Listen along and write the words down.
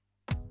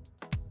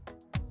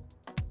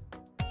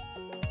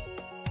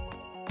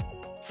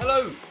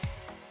Hello,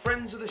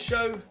 friends of the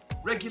show,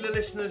 regular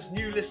listeners,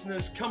 new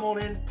listeners, come on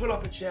in, pull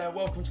up a chair.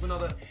 Welcome to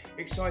another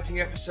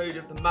exciting episode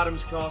of the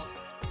Madam's Cast.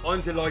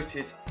 I'm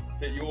delighted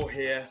that you're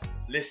here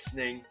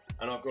listening,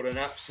 and I've got an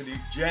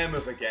absolute gem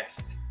of a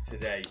guest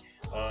today.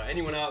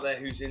 Anyone out there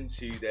who's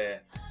into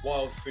their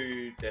wild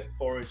food, their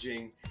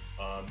foraging,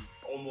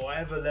 on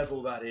whatever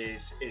level that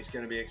is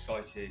going to be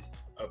excited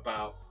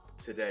about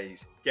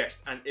today's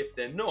guest. And if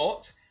they're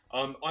not,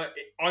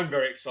 I'm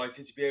very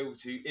excited to be able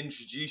to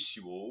introduce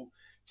you all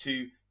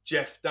to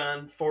Geoff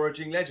Dann,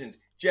 foraging legend.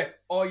 Geoff,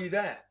 are you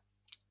there?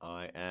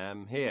 I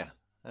am here.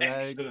 Hello,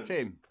 Excellent.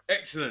 Tim.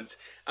 Excellent.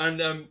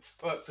 And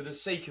for the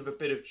sake of a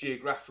bit of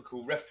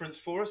geographical reference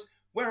for us,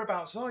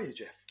 whereabouts are you,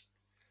 Geoff?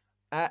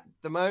 At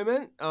the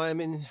moment,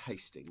 I'm in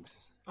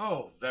Hastings.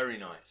 Oh, very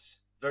nice.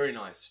 Very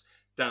nice.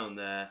 Down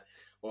there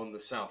on the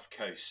south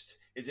coast.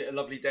 Is it a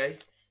lovely day?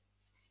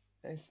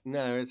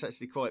 No, it's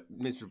actually quite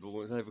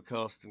miserable. It's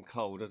overcast and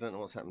cold. I don't know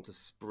what's happened to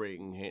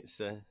spring. It's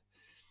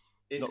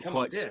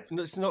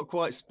not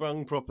quite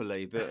sprung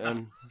properly, but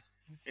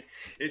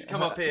it's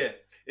come up here.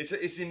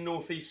 It's in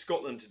northeast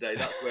Scotland today.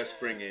 That's where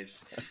spring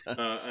is,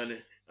 and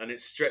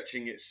it's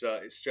stretching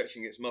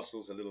its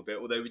muscles a little bit.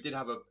 Although we did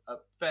have a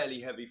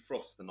fairly heavy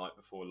frost the night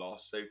before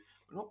last, so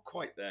we're not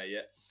quite there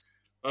yet.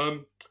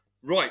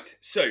 Right.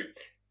 So,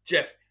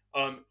 Geoff,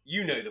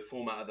 you know the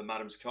format of the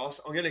Madam's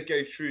Cast. I'm going to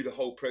go through the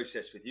whole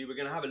process with you. We're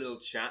going to have a little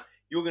chat.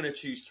 You're going to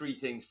choose 3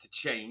 things to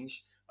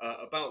change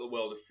about the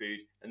world of food,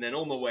 and then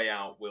on the way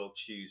out we'll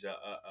choose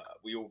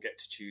we all get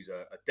to choose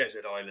a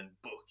desert island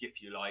book,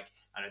 if you like,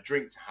 and a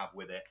drink to have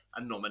with it,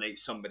 and nominate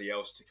somebody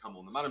else to come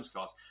on the Madam's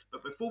Cast.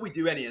 But before we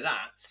do any of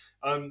that,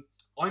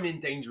 I'm in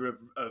danger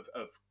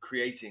of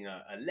creating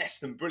a less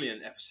than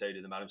brilliant episode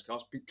of the Madam's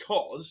Cast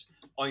because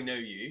I know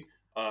you,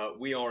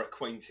 we are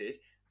acquainted,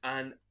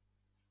 and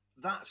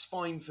that's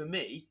fine for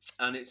me,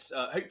 and it's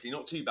hopefully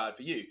not too bad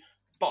for you,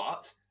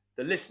 but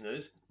the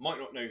listeners might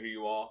not know who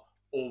you are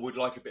or would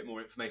like a bit more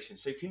information.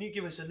 So can you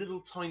give us a little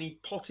tiny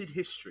potted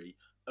history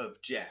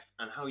of Geoff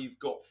and how you've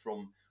got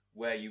from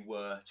where you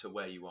were to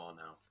where you are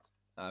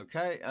now?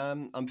 Okay,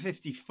 I'm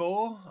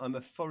 54. I'm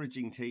a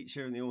foraging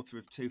teacher and the author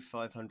of 2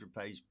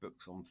 500-page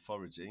books on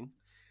foraging.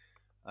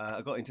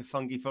 I got into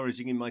fungi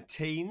foraging in my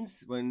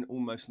teens when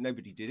almost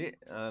nobody did it.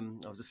 I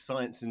was a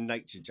science and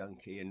nature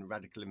junkie and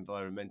radical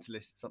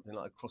environmentalist, something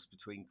like a cross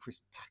between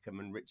Chris Packham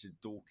and Richard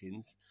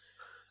Dawkins.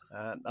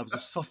 I was a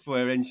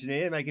software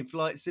engineer making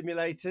flight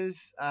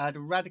simulators. I had a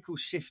radical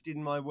shift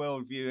in my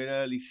worldview in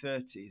early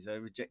 30s. I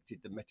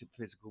rejected the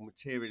metaphysical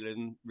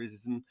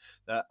materialism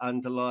that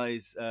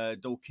underlies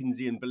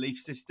Dawkinsian belief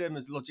system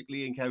as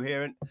logically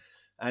incoherent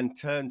and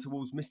turned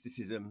towards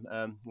mysticism.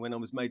 When I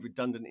was made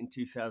redundant in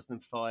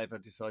 2005, I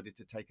decided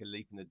to take a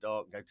leap in the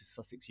dark and go to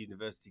Sussex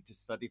University to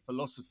study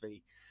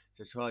philosophy,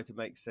 to try to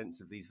make sense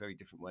of these very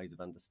different ways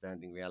of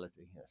understanding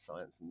reality,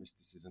 science and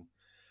mysticism.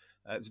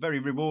 It was very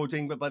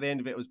rewarding, but by the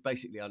end of it, I was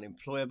basically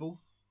unemployable.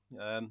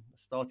 I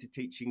started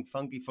teaching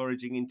fungi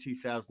foraging in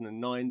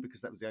 2009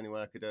 because that was the only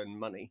way I could earn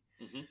money.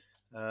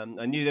 Mm-hmm.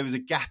 I knew there was a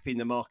gap in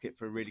the market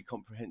for a really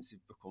comprehensive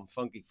book on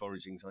fungi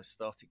foraging, so I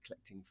started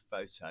collecting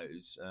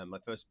photos. My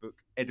first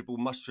book, Edible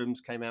Mushrooms,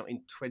 came out in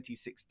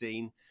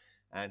 2016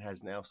 and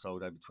has now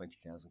sold over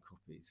 20,000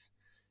 copies.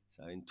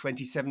 So in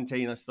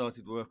 2017, I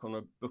started work on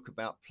a book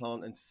about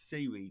plant and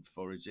seaweed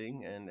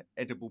foraging, and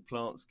Edible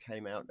Plants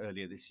came out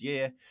earlier this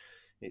year.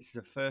 It's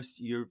the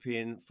first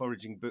European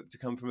foraging book to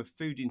come from a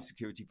food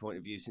insecurity point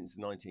of view since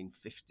the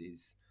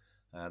 1950s.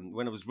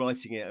 When I was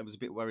writing it, I was a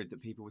bit worried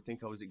that people would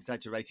think I was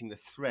exaggerating the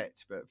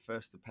threat, but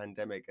first the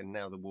pandemic and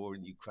now the war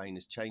in Ukraine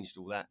has changed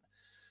all that.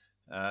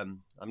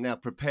 I'm now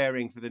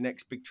preparing for the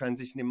next big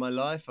transition in my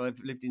life. I've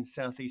lived in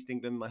southeast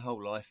England my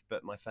whole life,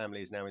 but my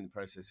family is now in the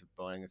process of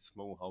buying a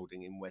small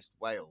holding in West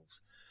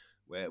Wales,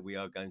 where we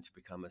are going to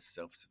become as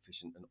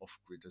self-sufficient and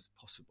off-grid as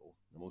possible.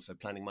 I'm also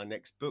planning my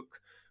next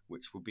book,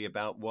 which will be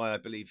about why I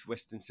believe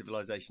Western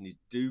civilization is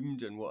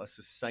doomed and what a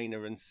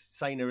saner and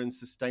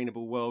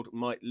sustainable world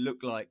might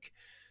look like.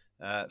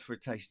 For a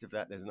taste of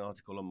that, there's an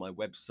article on my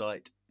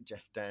website,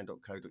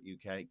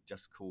 geoffdann.co.uk,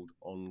 just called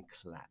On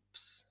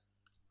Claps.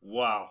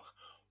 Wow,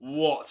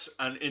 what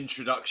an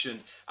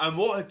introduction and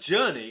what a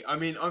journey. I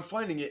mean, I'm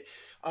finding it,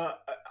 I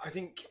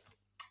think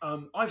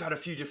I've had a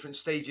few different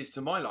stages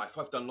to my life.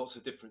 I've done lots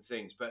of different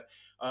things, but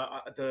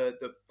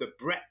the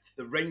breadth,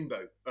 the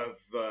rainbow of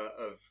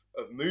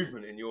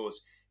movement in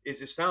yours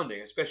is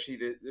astounding, especially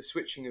the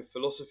switching of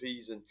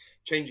philosophies and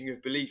changing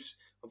of beliefs.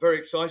 I'm very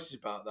excited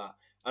about that,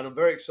 and I'm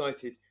very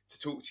excited to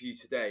talk to you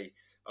today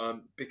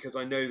because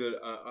I know that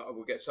I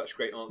will get such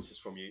great answers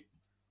from you.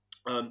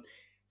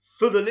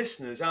 For the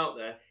listeners out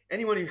there,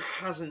 anyone who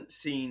hasn't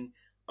seen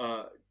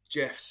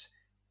Geoff's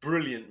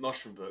brilliant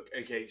mushroom book,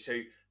 okay,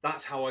 so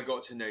that's how I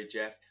got to know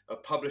Geoff. A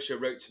publisher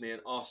wrote to me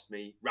and asked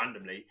me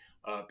randomly,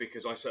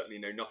 because I certainly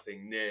know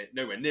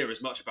nowhere near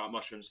as much about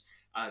mushrooms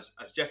as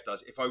Geoff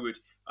does, if I would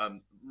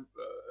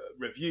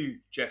review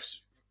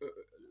Geoff's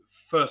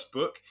first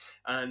book.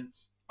 And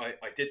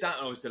I did that,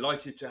 and I was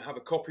delighted to have a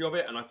copy of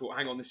it. And I thought,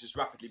 hang on, this is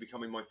rapidly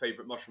becoming my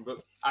favourite mushroom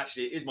book.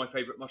 Actually, it is my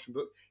favourite mushroom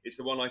book. It's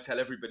the one I tell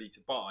everybody to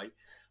buy.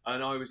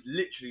 And I was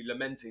literally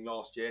lamenting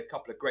last year. A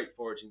couple of great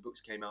foraging books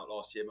came out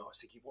last year. But I was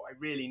thinking, what I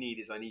really need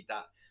is I need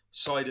that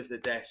side of the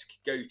desk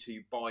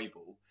go-to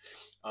Bible.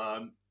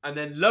 And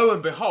then lo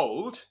and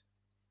behold,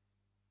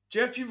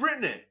 Geoff, you've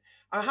written it.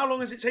 How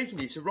long has it taken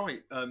you to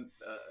write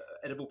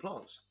edible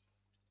plants?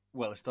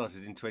 Well, it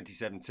started in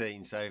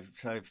 2017, so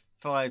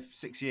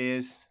 5-6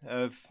 years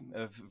of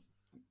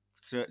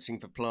searching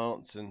for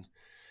plants and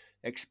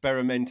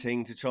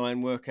experimenting to try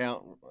and work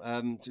out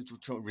to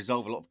try and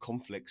resolve a lot of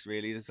conflicts.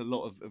 Really, there's a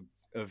lot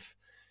of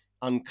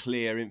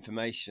unclear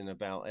information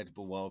about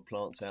edible wild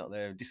plants out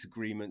there,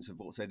 disagreements of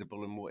what's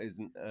edible and what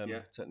isn't,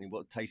 certainly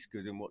what tastes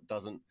good and what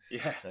doesn't.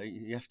 Yeah. So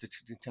you have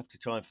to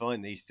try and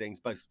find these things,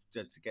 both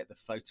just to get the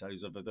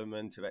photos of them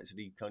and to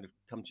actually kind of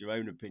come to your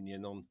own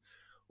opinion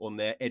on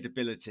their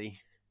edibility.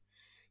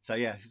 So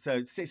yeah,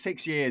 so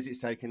 6 years it's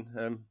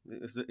taken.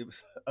 It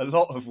was a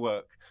lot of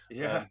work.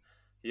 Yeah,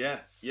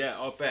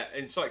 I'll bet.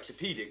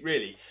 Encyclopedic,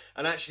 really.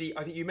 And actually,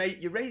 I think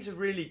you raise a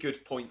really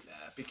good point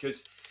there,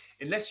 because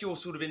unless you're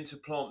sort of into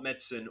plant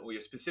medicine or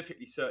you're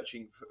specifically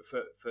searching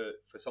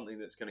for something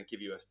that's going to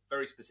give you a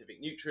very specific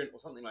nutrient or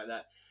something like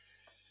that,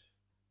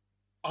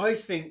 I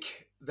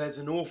think there's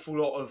an awful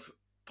lot of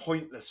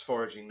pointless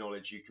foraging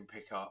knowledge you can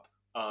pick up.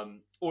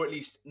 Or at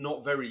least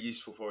not very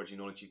useful foraging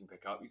knowledge you can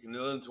pick up. You can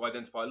learn to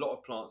identify a lot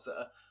of plants that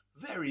are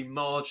very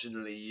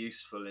marginally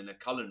useful in a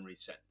culinary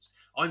sense.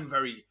 I'm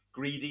very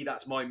greedy.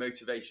 That's my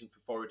motivation for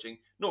foraging.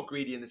 Not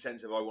greedy in the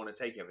sense of I want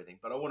to take everything,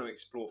 but I want to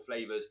explore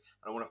flavours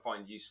and I want to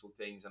find useful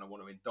things and I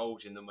want to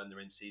indulge in them when they're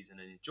in season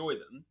and enjoy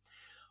them.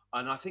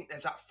 And I think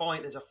there's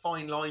a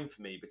fine line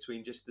for me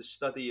between just the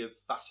study of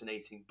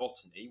fascinating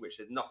botany, which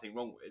there's nothing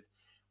wrong with,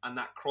 and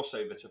that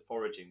crossover to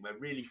foraging, where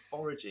really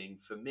foraging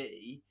for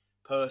me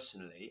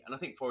personally, and I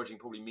think foraging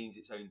probably means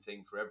its own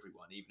thing for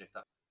everyone, even if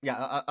that.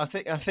 Yeah, I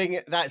think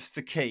that's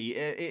the key.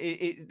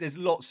 There's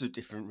lots of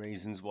different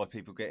reasons why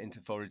people get into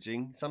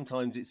foraging.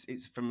 Sometimes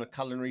it's from a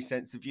culinary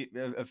sense of view,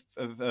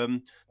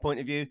 point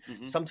of view.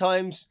 Mm-hmm.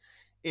 Sometimes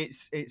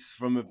it's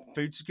from a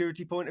food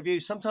security point of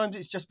view. Sometimes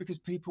it's just because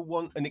people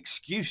want an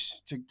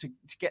excuse to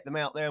get them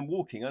out there and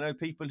walking. I know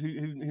people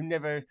who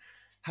never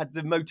had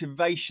the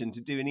motivation to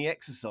do any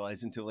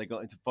exercise until they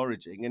got into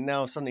foraging, and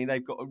now suddenly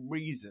they've got a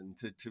reason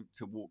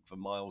to walk for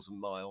miles and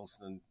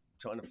miles and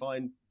trying to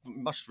find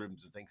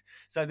mushrooms and things.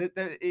 So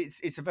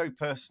it's a very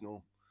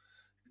personal.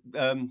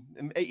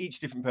 Each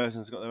different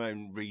person's got their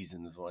own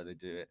reasons why they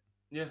do it.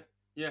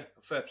 Yeah,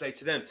 fair play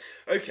to them.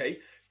 Okay,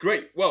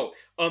 great. Well,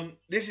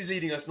 this is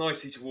leading us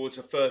nicely towards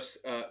the first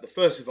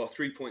of our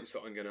 3 points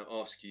that I'm going to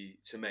ask you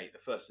to make. The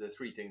first of the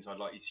 3 things I'd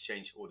like you to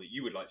change, or that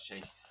you would like to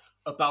change,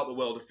 about the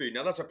world of food.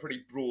 Now, that's a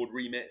pretty broad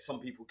remit. Some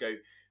people go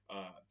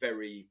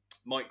very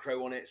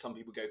micro on it. Some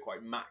people go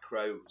quite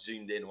macro,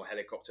 zoomed in, or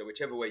helicopter,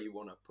 whichever way you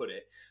want to put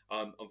it.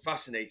 I'm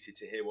fascinated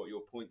to hear what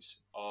your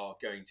points are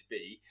going to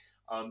be.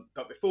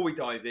 But before we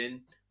dive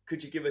in,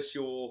 could you give us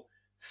your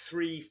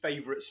 3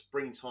 favourite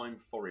springtime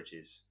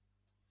forages?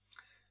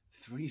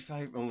 3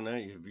 favourite? Oh no,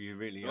 you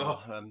really are.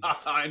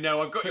 I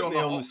know, I've got you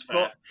on the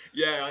spot.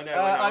 Yeah, I know.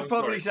 I'd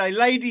probably say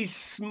lady's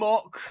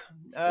smock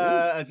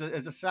as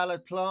a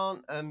salad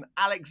plant.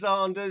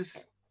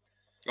 Alexander's.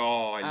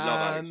 Oh, I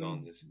love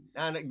Alexander's.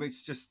 And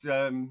it's just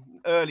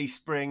early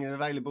spring and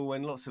available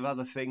when lots of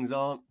other things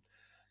aren't.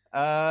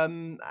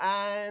 And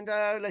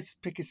let's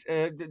pick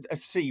a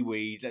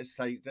seaweed. Let's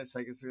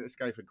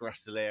go for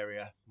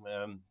Gracilaria.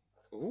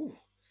 Ooh,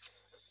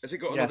 has it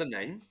got another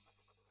name?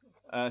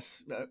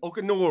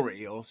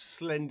 Oganori, or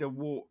slender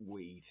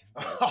wartweed.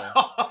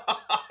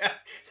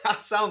 That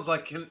sounds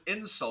like an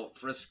insult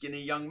for a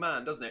skinny young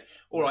man, doesn't it?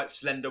 All right,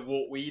 slender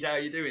wartweed, how are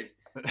you doing?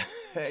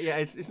 Yeah,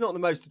 it's not the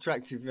most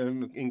attractive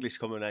English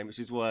common name, which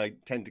is why I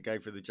tend to go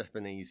for the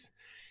Japanese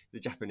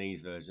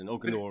version,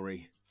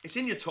 Oganori. It's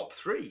in your top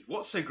 3.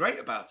 What's so great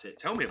about it?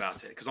 Tell me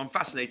about it, because I'm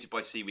fascinated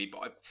by seaweed,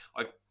 but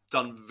I've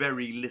done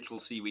very little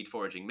seaweed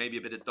foraging, maybe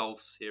a bit of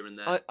dulse here and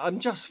there. I'm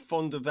just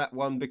fond of that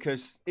one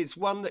because it's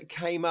one that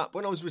came up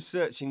when I was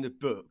researching the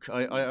book.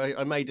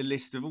 I made a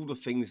list of all the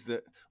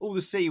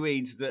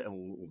seaweeds that,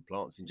 all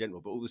plants in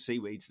general, but all the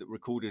seaweeds that were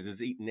recorded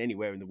as eaten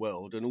anywhere in the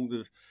world, and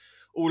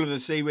all of the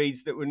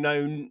seaweeds that were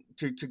known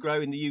to grow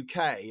in the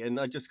UK. And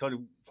I just kind of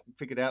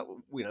figured out,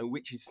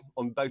 which is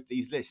on both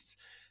these lists.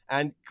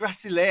 And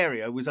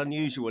Gracilaria was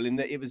unusual in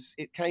that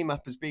it came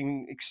up as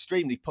being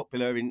extremely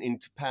popular in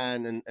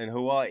Japan and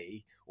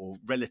Hawaii, or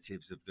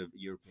relatives of the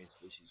European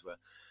species were,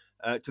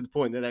 to the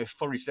point that they were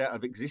foraged out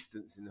of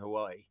existence in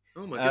Hawaii.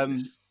 Oh my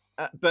goodness.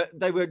 But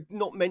they were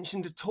not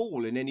mentioned at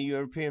all in any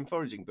European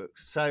foraging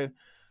books. So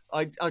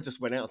I just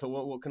went out and thought,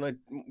 well, what can I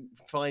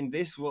find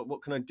this?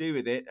 What can I do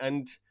with it?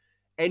 And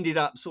ended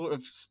up sort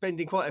of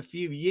spending quite a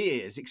few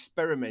years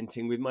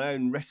experimenting with my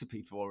own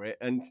recipe for it.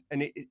 And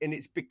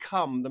it's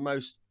become the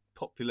most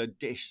popular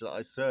dish that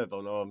I serve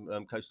on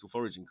our coastal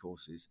foraging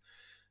courses.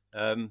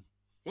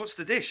 What's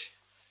the dish?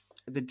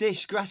 The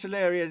dish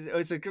gracilaria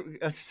is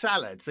a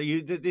salad. So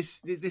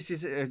this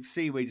is a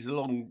seaweed. It's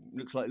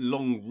looks like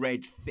long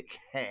red thick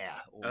hair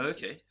Oh,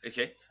 okay, almost.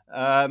 okay.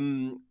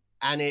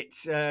 And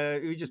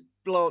you just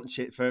blanch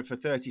it for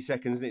 30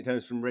 seconds, and it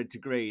turns from red to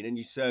green. And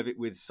you serve it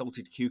with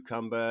salted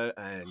cucumber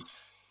and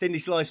thinly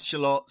sliced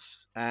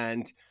shallots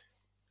and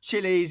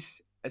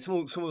chilies,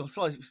 small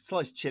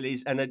sliced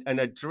chilies, and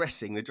a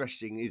dressing. The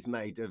dressing is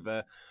made of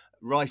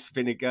rice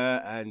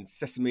vinegar and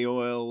sesame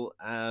oil.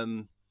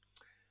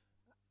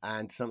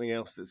 And something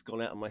else that's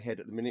gone out of my head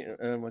at the minute.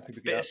 I could look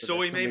it Bit up. of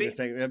soy, maybe.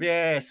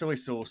 Yeah, soy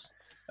sauce,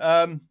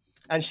 and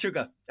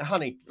sugar,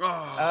 honey.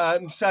 Oh,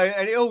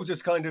 And it all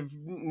just kind of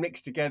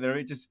mixed together.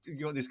 You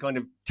got this kind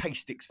of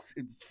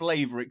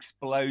flavor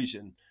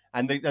explosion,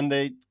 and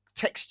the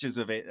textures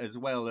of it as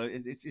well.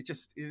 It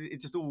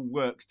just all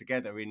works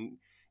together.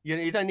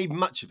 You don't need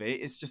much of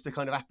it. It's just a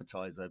kind of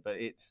appetizer, but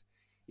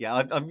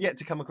I've yet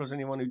to come across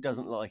anyone who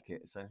doesn't like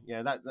it. So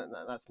yeah,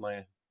 that's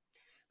my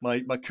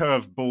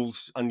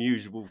curveball's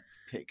unusual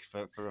pick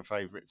for a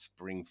favourite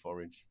spring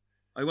forage.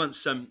 I once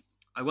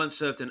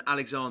served an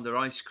Alexander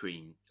ice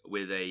cream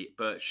with a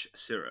birch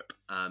syrup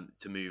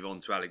to move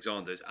on to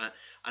Alexander's,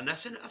 and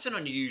that's an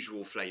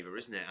unusual flavour,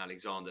 isn't it?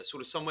 Alexander,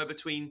 sort of somewhere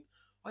between,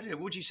 I don't know,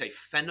 what would you say,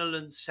 fennel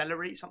and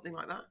celery, something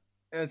like that.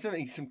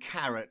 Certainly some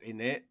carrot in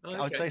it. Oh, I'd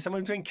okay. say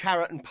somewhere between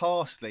carrot and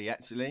parsley,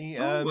 actually.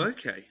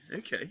 Okay.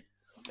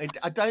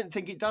 I don't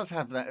think it does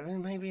have that.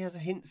 Maybe it has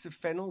hints of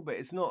fennel, but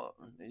it's not.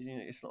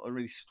 It's not a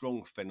really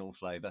strong fennel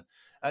flavour.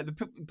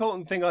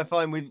 Important thing I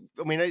find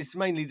it's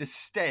mainly the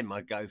stem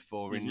I go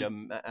for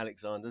in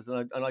Alexander's,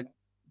 and I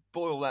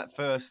boil that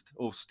first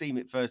or steam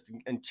it first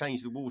and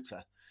change the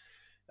water,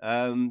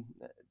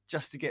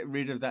 just to get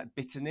rid of that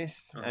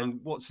bitterness.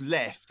 And what's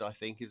left, I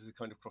think, is a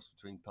kind of cross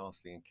between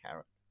parsley and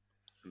carrot.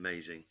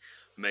 Amazing.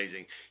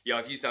 Yeah,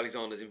 I've used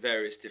Alexander's in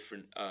various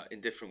different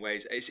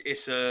ways.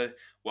 It's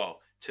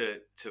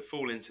to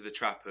fall into the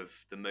trap of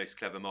the most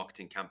clever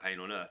marketing campaign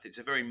on earth. It's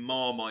a very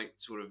Marmite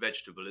sort of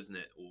vegetable, isn't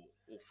it,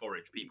 or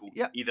forage? People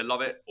either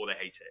love it or they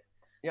hate it.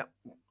 Yep.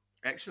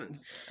 Excellent.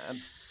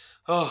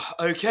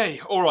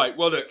 Okay. All right.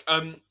 Well, look.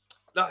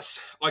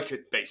 I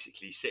could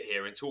basically sit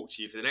here and talk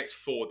to you for the next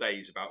 4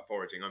 days about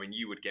foraging. I mean,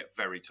 you would get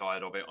very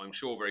tired of it, I'm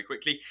sure, very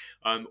quickly.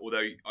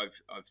 Although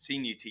I've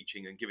seen you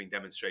teaching and giving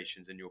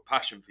demonstrations, and your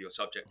passion for your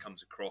subject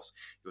comes across.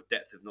 Your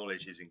depth of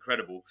knowledge is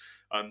incredible.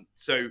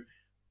 So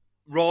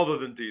rather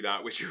than do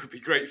that, which would be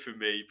great for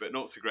me, but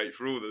not so great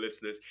for all the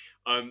listeners,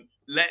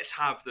 let's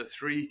have the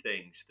 3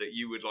 things that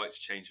you would like to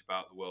change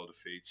about the world of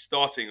food.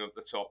 Starting at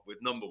the top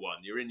with number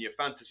 1. You're in your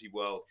fantasy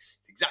world.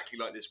 It's exactly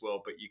like this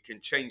world, but you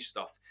can change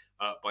stuff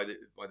by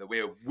the way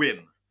of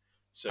whim.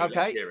 So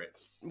let's hear it.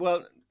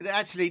 Well,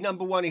 actually,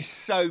 number 1 is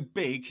so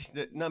big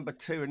that number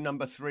 2 and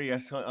number 3 are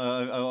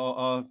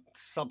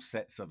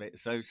subsets of it.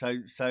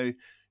 So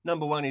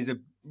number 1 is a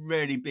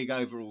really big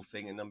overall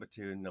thing, and number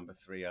 2 and number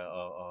 3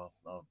 are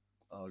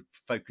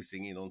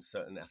focusing in on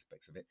certain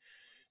aspects of it.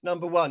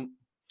 Number 1,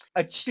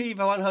 achieve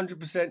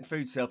 100%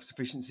 food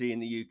self-sufficiency in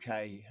the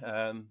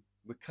UK.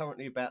 We're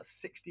currently about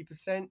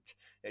 60%.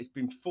 It's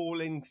been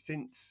falling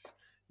since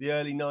the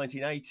early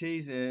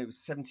 1980s. It was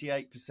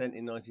 78%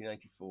 in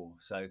 1984.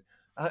 So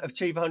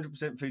achieve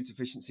 100% food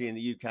sufficiency in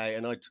the UK,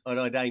 and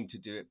I'd aim to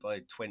do it by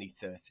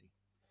 2030.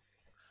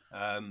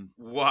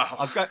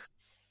 Wow.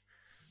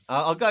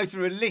 I'll go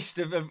through a list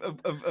of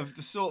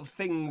the sort of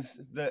things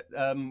that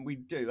we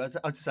do. As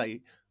I'd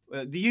say,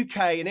 the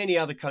UK and any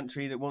other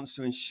country that wants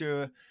to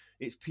ensure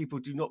its people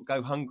do not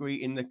go hungry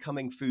in the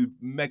coming food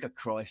mega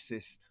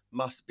crisis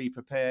must be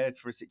prepared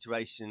for a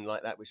situation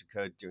like that which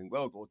occurred during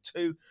World War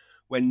II,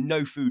 when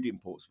no food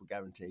imports were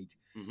guaranteed.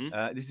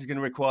 This is going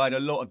to require a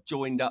lot of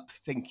joined up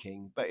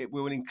thinking, but it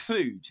will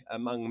include,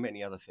 among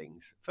many other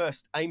things,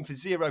 first, aim for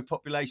zero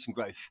population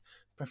growth,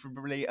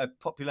 preferably a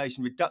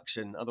population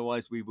reduction,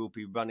 otherwise we will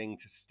be running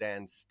to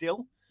stand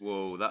still.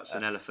 Whoa, that's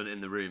an elephant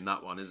in the room,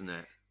 that one, isn't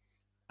it?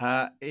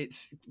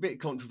 It's a bit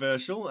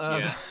controversial,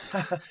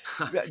 but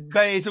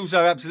it's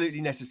also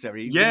absolutely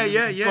necessary.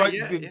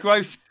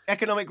 Growth,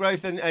 economic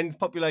growth and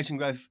population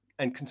growth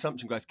and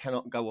consumption growth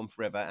cannot go on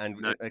forever,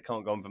 and they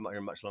can't go on for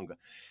much longer.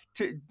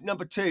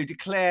 Number 2,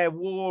 declare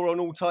war on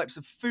all types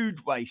of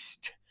food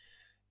waste.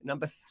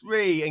 Number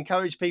 3,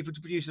 encourage people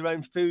to produce their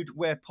own food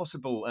where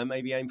possible, and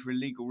maybe aim for a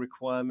legal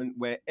requirement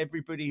where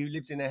everybody who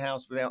lives in a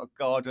house without a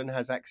garden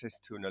has access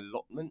to an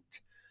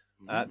allotment.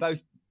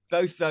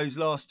 Both those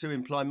last 2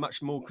 imply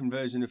much more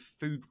conversion of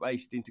food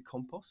waste into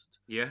compost.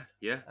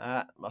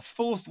 My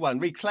 4th one,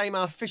 reclaim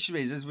our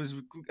fisheries, as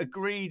was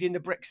agreed in the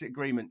Brexit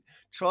agreement.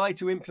 Try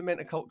to implement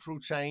a cultural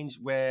change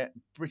where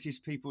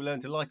British people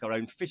learn to like our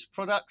own fish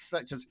products,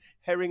 such as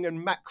herring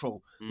and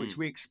mackerel, which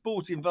we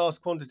export in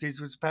vast quantities,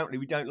 because apparently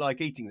we don't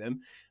like eating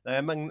them. They're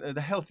among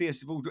the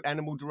healthiest of all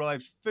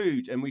animal-derived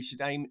food, and we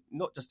should aim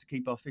not just to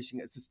keep our fishing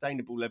at a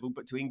sustainable level,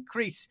 but to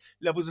increase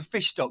levels of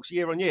fish stocks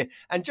year on year.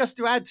 And just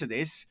to add to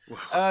this,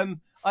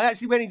 I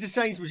actually went into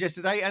Sainsbury's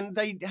yesterday, and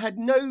they had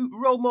no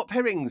roll mop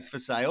herrings for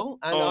sale.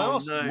 And I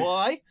asked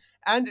why.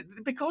 And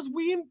because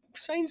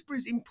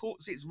Sainsbury's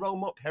imports its roll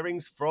mop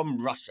herrings from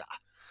Russia.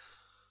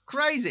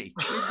 Crazy.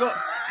 We've got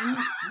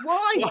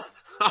why?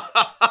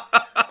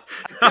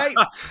 Okay.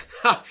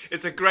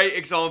 It's a great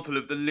example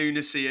of the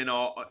lunacy in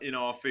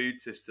our food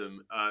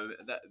system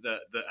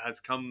that has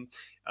come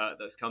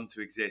that's come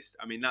to exist.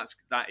 I mean,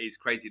 that is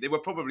crazy. They were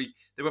probably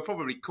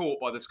caught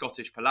by the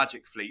Scottish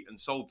pelagic fleet and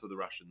sold to the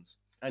Russians,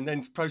 and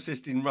then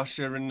processed in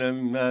Russia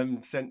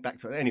and sent back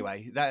to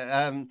anyway.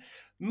 That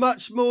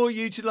much more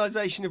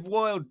utilisation of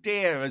wild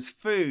deer as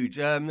food.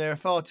 There are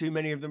far too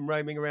many of them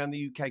roaming around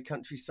the UK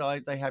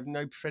countryside. They have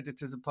no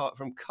predators apart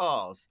from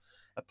cars.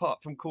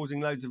 Apart from causing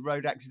loads of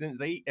road accidents,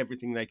 they eat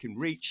everything they can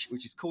reach,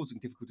 which is causing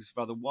difficulties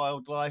for other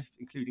wildlife,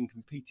 including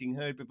competing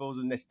herbivores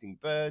and nesting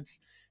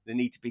birds. They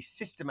need to be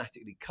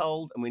systematically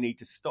culled, and we need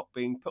to stop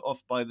being put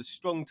off by the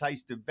strong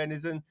taste of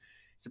venison.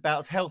 It's about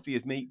as healthy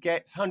as meat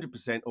gets,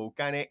 100%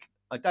 organic.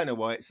 I don't know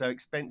why it's so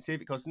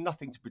expensive. It costs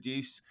nothing to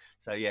produce.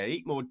 So, yeah,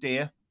 eat more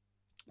deer.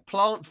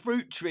 Plant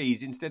fruit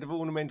trees instead of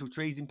ornamental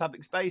trees in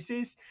public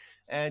spaces.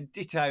 And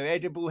ditto,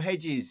 edible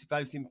hedges,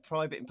 both in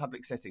private and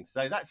public settings.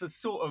 So that's a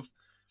sort of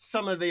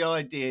some of the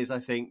ideas, I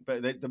think,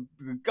 but the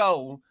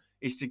goal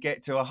is to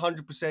get to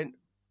 100%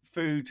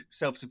 food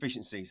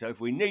self-sufficiency. So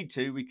if we need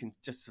to, we can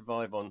just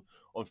survive on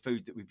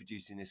food that we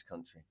produce in this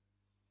country.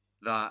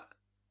 That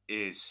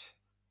is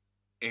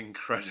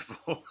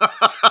incredible.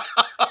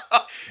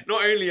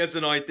 Not only as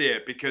an idea,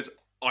 because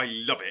I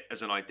love it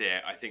as an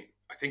idea. I think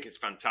it's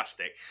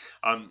fantastic.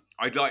 I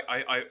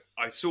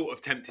sort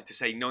of tempted to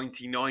say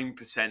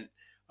 99%.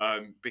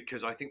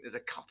 Because I think there's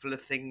a couple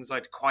of things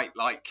I'd quite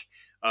like,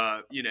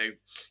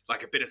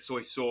 like a bit of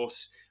soy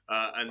sauce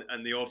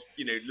and the odd,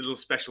 little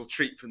special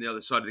treat from the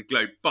other side of the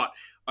globe. But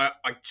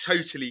I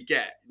totally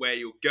get where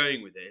you're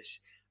going with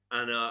this,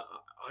 and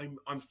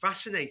I'm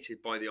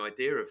fascinated by the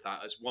idea of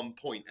that as one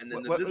point, and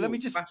then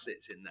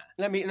facets in there.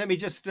 Let me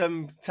just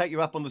take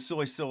you up on the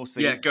soy sauce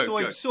thing. Yeah, go.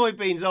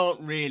 Soybeans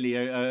aren't really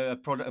a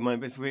product of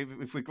mine. If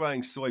we're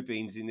growing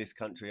soybeans in this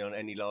country on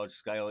any large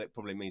scale, it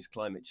probably means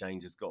climate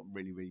change has got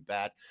really, really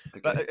bad.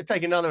 Okay. But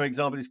take another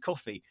example: is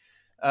coffee.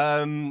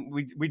 I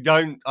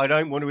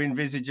don't want to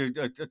envisage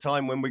a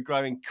time when we're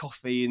growing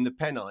coffee in the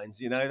Pennines.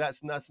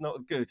 That's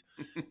not good.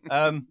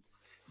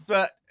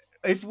 But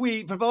if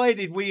we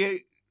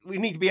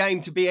need to be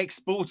aimed to be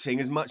exporting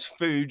as much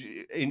food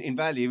in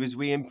value as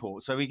we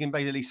import, so we can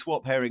basically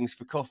swap herrings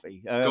for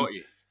coffee. Got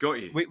you.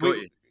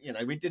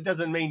 It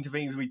doesn't mean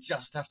we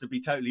just have to be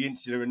totally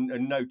insular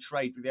and no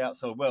trade with the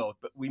outside world,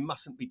 but we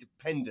mustn't be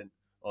dependent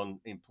on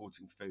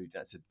importing food.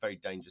 That's a very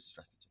dangerous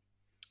strategy.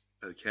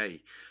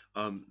 Okay,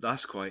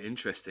 that's quite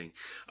interesting.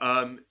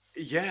 Okay,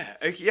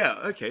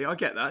 I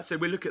get that. So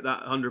we look at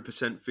that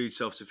 100% food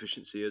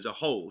self-sufficiency as a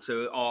whole.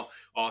 So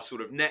our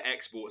sort of net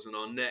exports and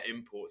our net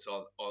imports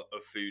of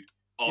food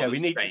are the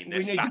same. We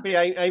need to be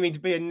aiming to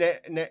be a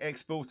net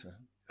exporter.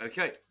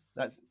 Okay.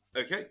 That's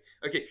okay.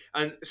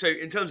 And so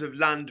in terms of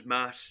land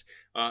mass,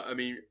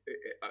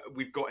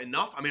 we've got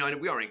enough. We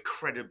are an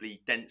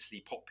incredibly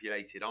densely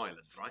populated island,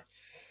 right?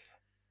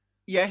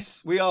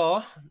 Yes, we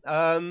are.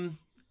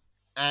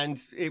 And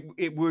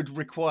it would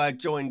require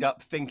joined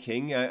up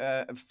thinking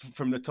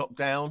from the top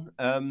down,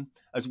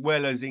 as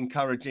well as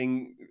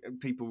encouraging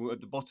people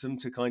at the bottom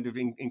to kind of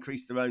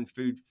increase their own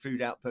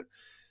food output.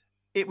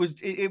 It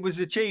was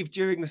achieved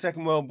during the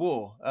Second World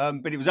War,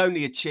 but it wasn't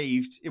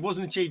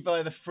achieved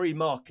via the free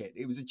market.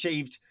 It was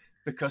achieved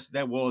because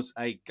there was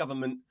a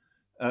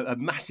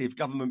massive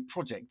government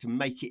project to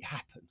make it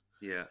happen.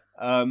 Yeah.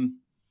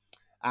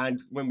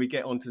 And when we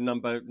get on to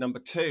number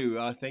two,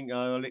 I think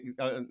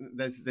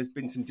there's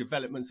been some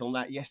developments on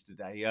that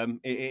yesterday.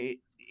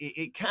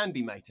 It can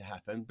be made to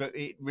happen, but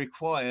it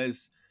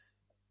requires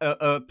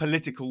a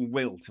political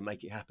will to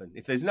make it happen.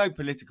 If there's no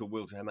political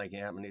will to make it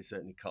happen, it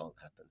certainly can't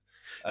happen.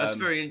 That's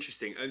very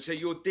interesting. So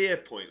your deer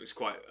point was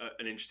quite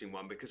an interesting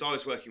one, because I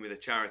was working with a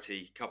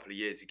charity a couple of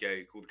years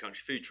ago called the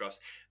Country Food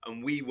Trust,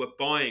 and we were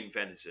buying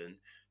venison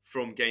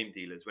from game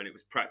dealers when it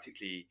was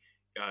practically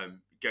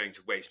going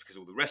to waste because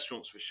all the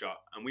restaurants were shut,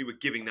 and we were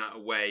giving that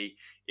away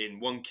in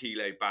 1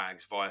 kilo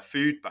bags via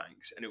food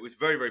banks, and it was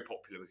very, very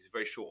popular because it's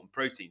very short on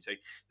protein. So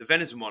the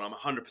venison one I'm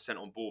 100%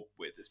 on board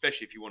with,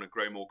 especially if you want to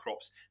grow more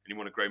crops and you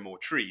want to grow more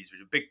trees, which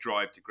is a big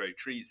drive to grow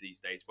trees these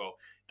days. Well,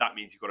 that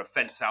means you've got to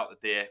fence out the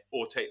deer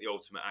or take the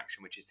ultimate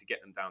action, which is to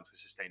get them down to a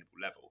sustainable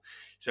level.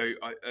 So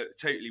I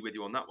totally with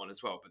you on that one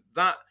as well. But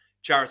that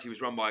charity was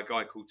run by a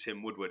guy called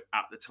Tim Woodward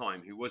at the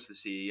time, who was the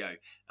CEO.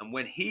 And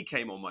when he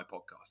came on my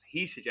podcast,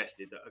 he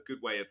suggested that a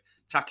good way of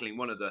tackling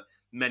one of the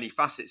many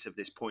facets of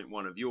this point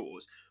one of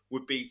yours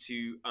would be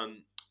to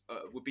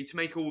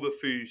make all the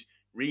food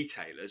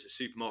retailers,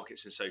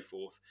 supermarkets and so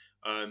forth,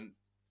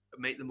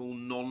 make them all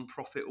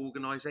non-profit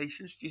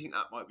organisations. Do you think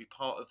that might be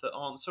part of the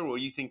answer, or are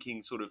you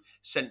thinking sort of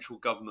central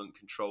government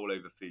control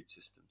over food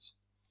systems?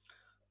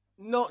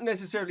 Not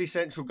necessarily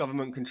central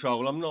government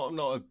control. I'm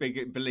not a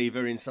big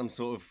believer in some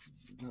sort of.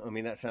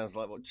 That sounds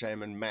like what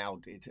Chairman Mao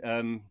did.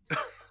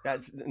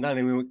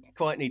 We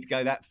quite need to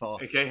go that far.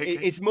 Okay.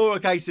 It's more a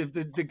case of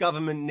the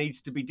government needs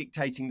to be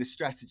dictating the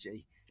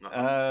strategy.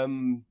 Uh-huh.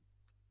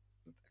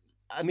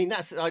 I mean,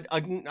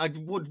 I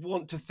would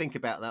want to think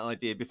about that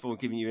idea before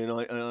giving you an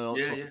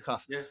answer off the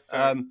cuff. Yeah,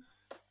 fair.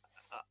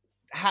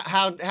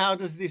 How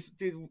does this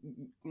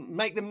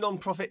make them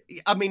non-profit?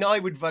 I mean, I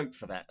would vote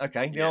for that.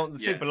 Okay, the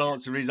simple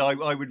answer is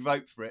I would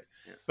vote for it.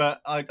 Yeah.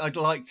 But I'd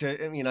like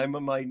to,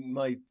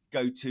 my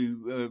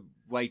go-to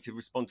way to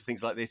respond to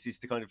things like this is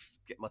to kind of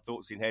get my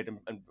thoughts in head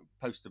and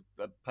post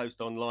a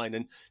post online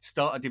and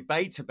start a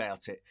debate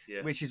about it,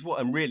 which is what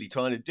I'm really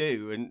trying to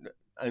do.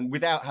 And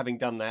without having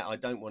done that, I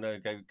don't want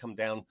to come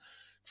down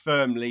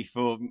firmly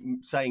for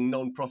saying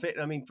non-profit.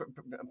 I mean,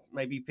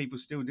 maybe people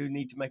still do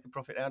need to make a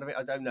profit out of it.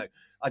 I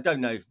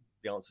don't know.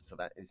 The answer to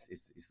that is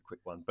the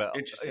quick one. But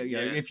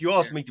if you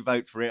ask me to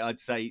vote for it, I'd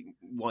say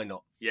why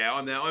not? Yeah,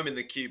 I'm there. I'm in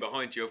the queue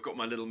behind you. I've got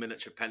my little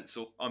miniature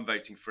pencil. I'm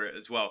voting for it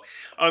as well.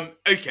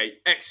 Okay,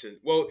 excellent.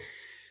 Well,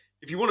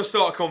 if you want to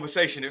start a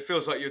conversation, it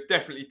feels like you're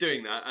definitely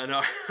doing that. And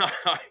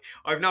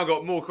I've now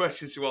got more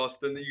questions to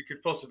ask than you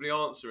could possibly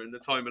answer in the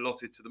time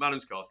allotted to the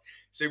Madam's Cast.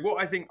 So what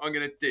I think I'm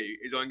going to do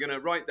is I'm going to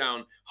write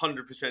down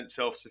 100%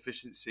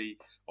 self-sufficiency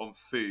on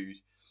food.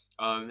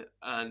 And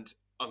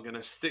I'm going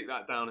to stick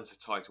that down as a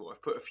title.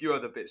 I've put a few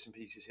other bits and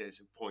pieces here,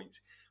 some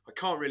points. I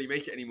can't really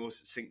make it any more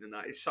succinct than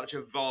that. It's such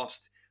a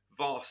vast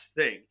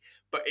thing.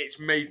 But it's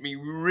made me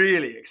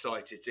really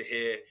excited to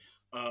hear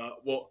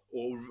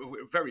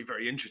very,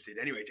 very interested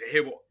anyway, to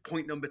hear what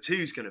point number 2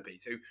 is going to be.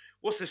 So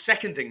what's the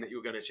second thing that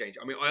you're going to change?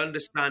 I mean, I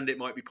understand it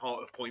might be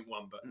part of point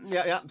 1, but...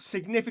 Yeah,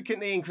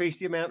 significantly increase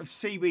the amount of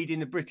seaweed in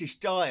the British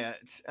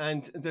diet.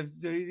 And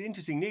the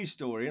interesting news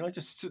story, and I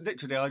just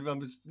literally, I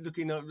was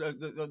looking at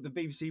the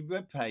BBC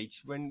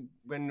webpage when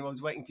I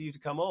was waiting for you to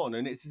come on,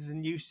 and it's a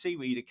new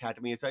seaweed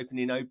academy has opened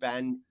in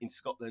Oban in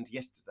Scotland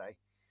yesterday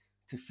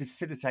to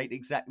facilitate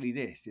exactly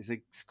this. It's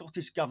a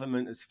Scottish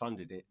government has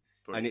funded it.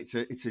 Brilliant.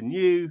 And it's a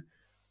new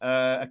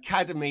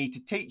academy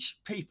to teach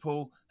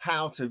people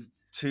how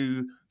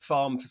to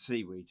farm for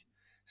seaweed.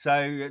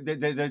 So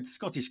the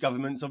Scottish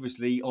government's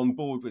obviously on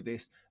board with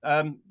this.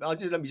 Let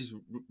me just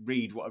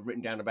read what I've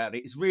written down about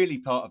it. It's really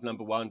part of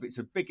number 1, but it's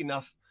a big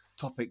enough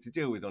topic to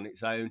deal with on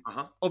its own.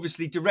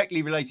 Obviously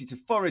directly related to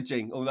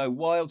foraging, although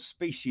wild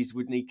species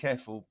would need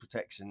careful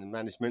protection and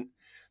management.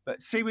 But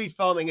seaweed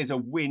farming is a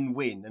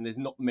win-win, and there's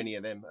not many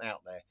of them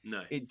out there.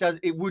 No.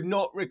 It would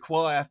not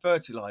require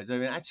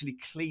fertilizer. It actually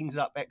cleans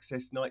up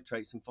excess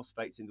nitrates and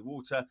phosphates in the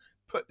water,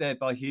 put there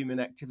by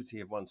human activity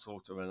of one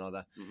sort or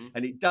another. Mm-hmm.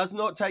 And it does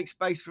not take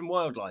space from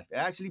wildlife. It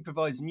actually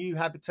provides new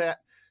habitat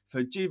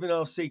for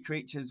juvenile sea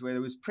creatures where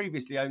there was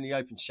previously only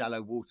open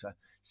shallow water.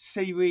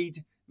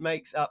 Seaweed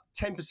makes up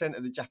 10%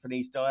 of the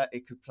Japanese diet.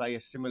 It could play a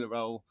similar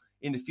role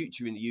in the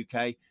future in the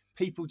UK.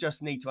 People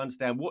just need to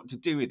understand what to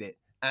do with it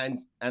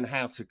and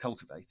how to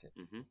cultivate it.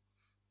 Mm-hmm.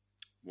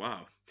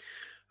 Wow.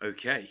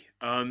 Okay.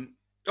 All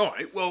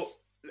right. Well,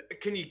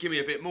 can you give me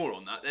a bit more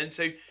on that then?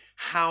 So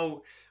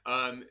how?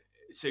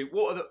 So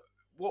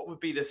what would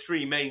be the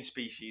 3 main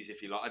species,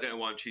 if you like? I don't know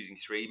why I'm choosing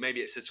 3. Maybe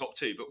it's the top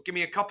 2, but give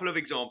me a couple of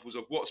examples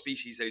of what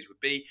species those would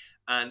be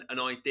and an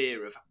idea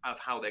of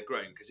how they're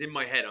grown. Because in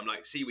my head, I'm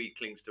like, seaweed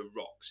clings to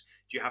rocks.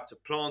 Do you have to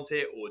plant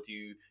it, or do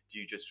you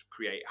just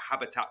create a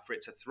habitat for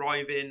it to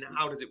thrive in?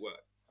 How does it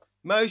work?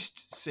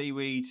 Most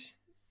seaweed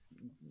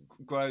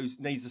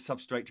needs a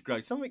substrate to grow.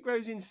 Some of it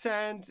grows in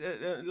sand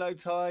at low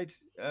tide.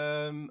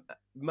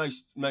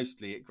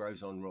 Mostly it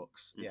grows on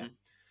rocks. Mm-hmm. Yeah.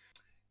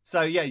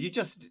 So yeah,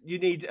 you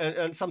need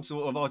some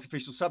sort of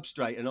artificial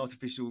substrate, an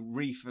artificial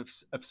reef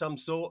of some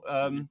sort,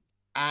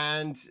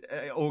 and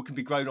or it can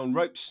be grown on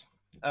ropes.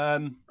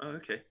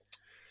 Okay.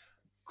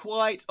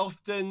 Quite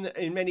often,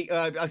 in many,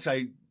 I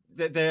say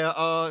that there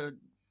are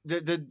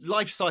the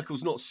life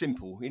cycle's not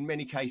simple. In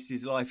many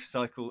cases, life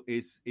cycle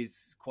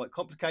is quite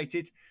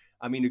complicated.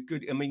 I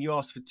mean, you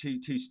asked for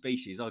two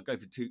species. I'll go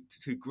for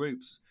two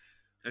groups.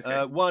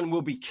 Okay. One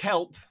will be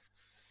kelp,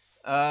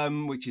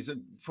 which is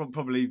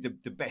probably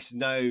the best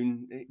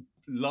known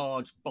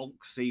large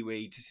bulk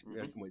seaweed.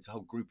 Mm-hmm. It's a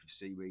whole group of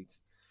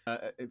seaweeds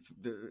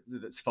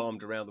that's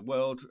farmed around the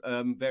world.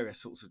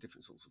 Various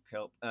different sorts of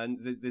kelp. And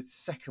the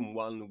second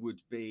one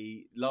would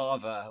be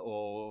lava,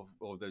 or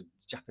the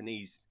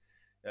Japanese,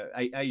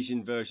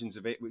 Asian versions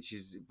of it, which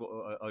is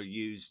what are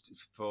used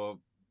for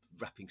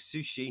wrapping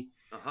sushi.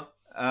 Uh-huh.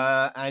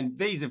 And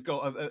these have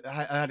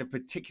had a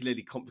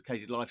particularly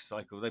complicated life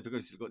cycle. They've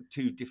got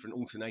 2 different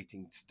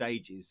alternating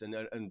stages,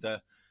 and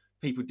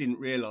people didn't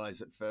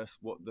realise at first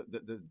what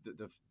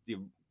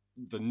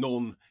the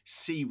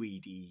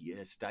non-seaweedy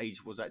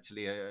stage was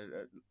actually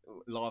a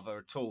lava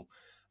at all.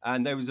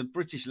 And there was a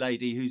British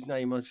lady whose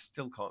name I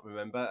still can't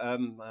remember. I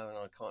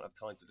can't have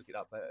time to look it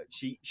up, but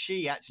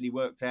she actually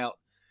worked out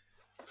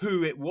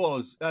who it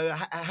was,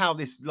 how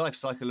this life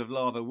cycle of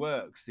lava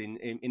works in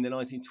the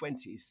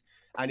 1920s,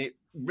 and it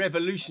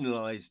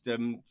revolutionised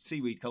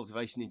seaweed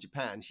cultivation in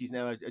Japan. She's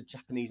now a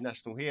Japanese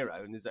national hero,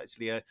 and there's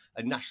actually a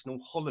national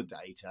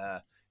holiday to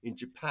her in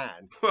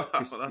Japan. Wow,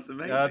 that's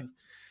amazing.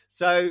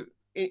 So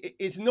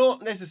it's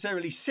not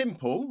necessarily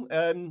simple.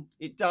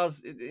 It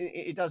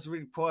does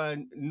require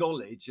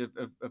knowledge of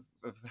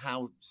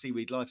how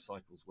seaweed life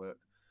cycles work.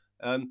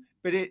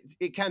 But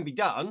it can be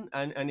done,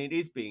 and it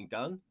is being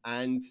done.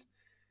 And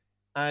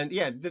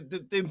yeah,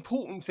 the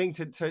important thing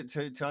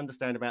to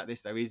understand about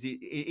this though is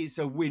it's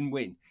a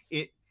win-win.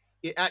 It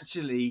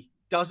actually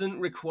doesn't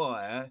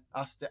require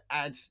us to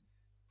add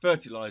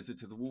fertilizer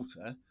to the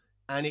water,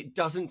 and it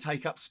doesn't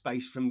take up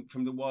space from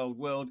the wild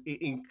world.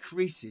 It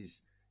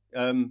increases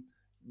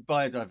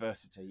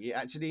biodiversity. It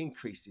actually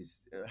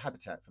increases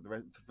habitat for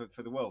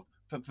the world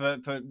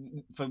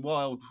for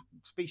wild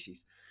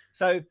species.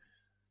 So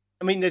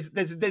I mean,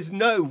 there's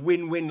no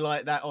win-win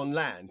like that on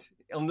land.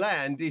 On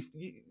land, if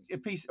you, a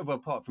piece, well,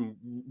 apart from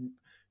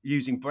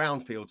using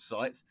brownfield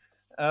sites,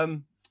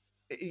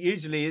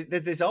 usually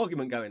there's this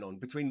argument going on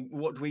between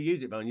what do we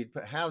use it on. You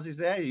put houses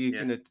there, you're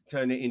going to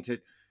turn it into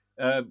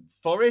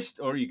forest,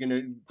 or are you going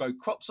to grow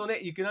crops on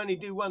it? You can only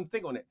do one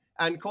thing on it,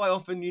 and quite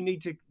often you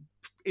need to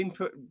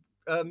input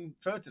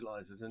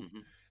fertilizers, and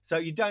so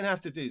you don't have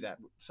to do that.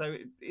 So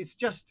it's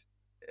just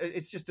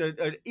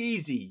an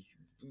easy,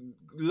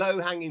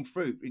 low-hanging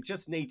fruit. We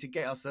just need to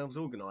get ourselves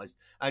organised,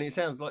 and it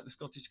sounds like the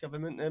Scottish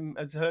Government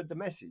has heard the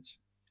message.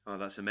 Oh,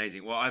 that's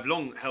amazing. Well, I've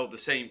long held a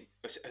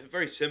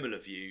very similar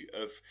view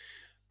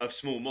of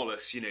small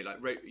mollusks.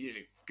 Like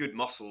good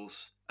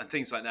mussels and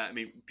things like that. I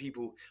mean,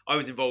 I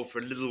was involved for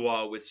a little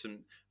while with some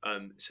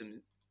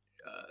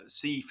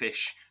sea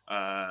fish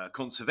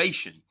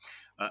conservation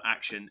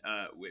action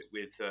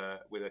with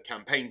a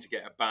campaign to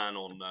get a ban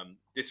on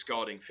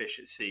discarding fish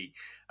at sea,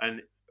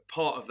 and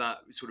part of that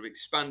sort of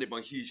expanded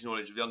my huge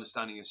knowledge of the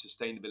understanding of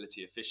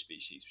sustainability of fish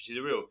species, which is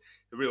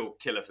a real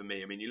killer for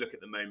me. I mean, you look at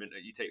the moment,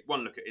 you take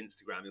one look at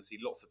Instagram, you'll see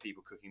lots of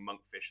people cooking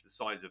monkfish the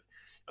size of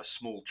a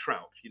small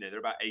trout. They're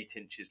about 8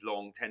 inches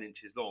long, 10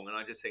 inches long. And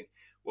I just think,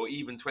 well,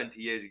 even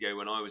 20 years ago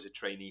when I was a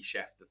trainee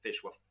chef, the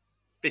fish were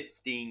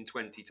 15,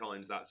 20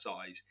 times that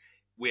size.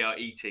 We are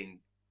eating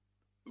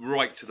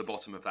right to the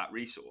bottom of that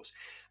resource.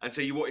 And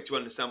so you wanted to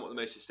understand what the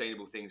most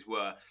sustainable things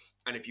were.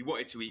 And if you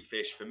wanted to eat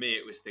fish, for me,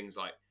 it was things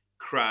like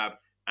crab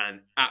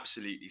and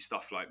absolutely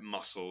stuff like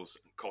mussels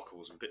and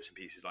cockles and bits and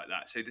pieces like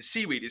that. So the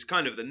seaweed is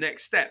kind of the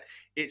next step.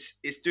 It's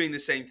doing the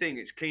same thing.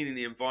 It's cleaning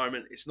the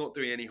environment. It's not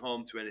doing any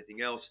harm to anything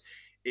else.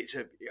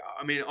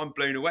 I'm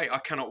blown away. I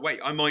cannot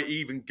wait. I might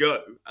even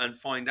go and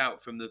find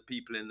out from the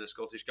people in the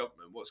Scottish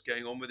Government what's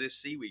going on with this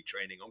seaweed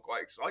training. I'm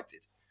quite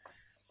excited.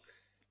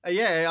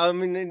 Yeah, I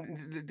mean,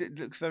 it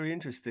looks very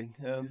interesting.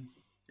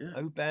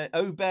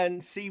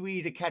 Oban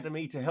Seaweed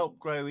Academy to help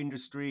grow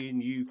industry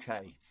in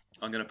UK.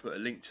 I'm going to put a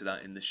link to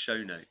that in the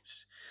show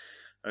notes.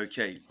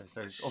 Okay.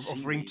 So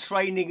offering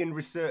training and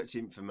research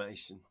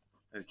information.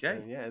 Okay.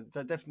 So, yeah,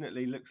 that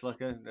definitely looks like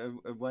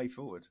a way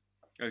forward.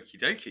 Okie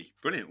dokie.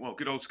 Brilliant. Well,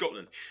 good old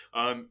Scotland.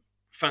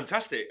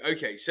 Fantastic.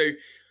 Okay, so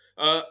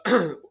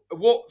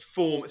what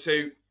form...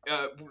 So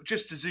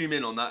just to zoom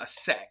in on that a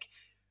sec,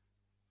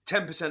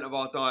 10% of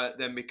our diet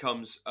then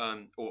becomes,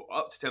 or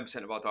up to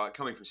 10% of our diet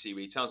coming from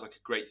seaweed. Sounds like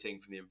a great thing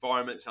from the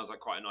environment. Sounds like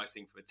quite a nice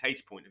thing from a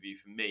taste point of view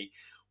for me.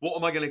 What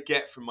am I going to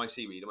get from my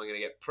seaweed? Am I going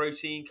to get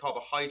protein,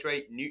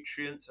 carbohydrate,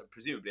 nutrients, and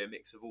presumably a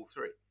mix of all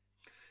three?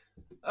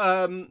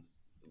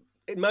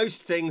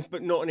 Most things,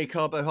 but not any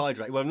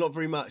carbohydrate. Well, not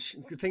very much.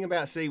 The thing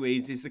about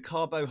seaweeds is the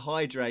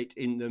carbohydrate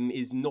in them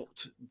is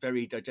not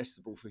very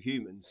digestible for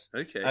humans.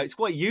 Okay. It's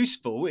quite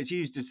useful. It's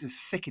used as a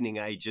thickening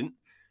agent.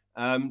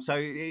 So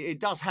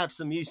it does have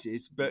some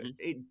uses, but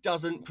it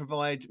doesn't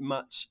provide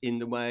much in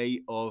the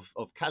way of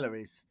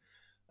calories,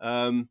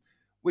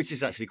 which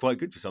is actually quite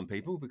good for some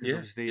people because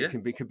obviously it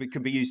can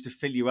be used to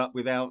fill you up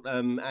without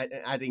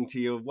adding to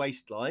your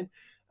waistline.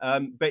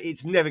 But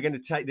it's never going to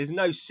take. There's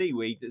no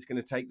seaweed that's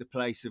going to take the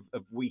place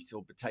of wheat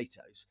or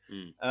potatoes.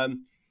 It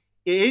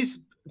is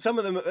some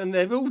of them, and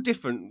they're all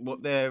different.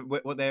 What they're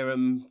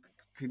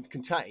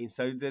contain,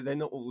 so they're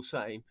not all the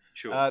same.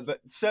 Sure. But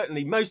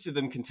certainly most of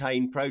them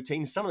contain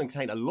protein. Some of them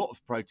contain a lot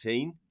of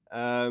protein.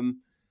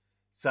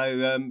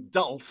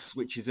 Dulse,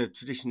 which is a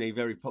traditionally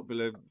very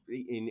popular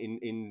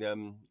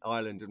in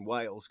Ireland and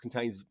Wales,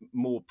 contains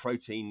more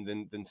protein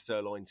than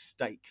sirloin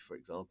steak, for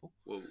example.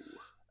 Whoa.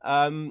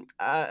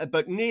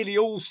 But nearly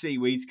all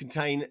seaweeds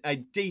contain a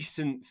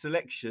decent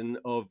selection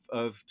of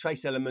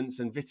trace elements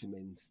and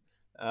vitamins.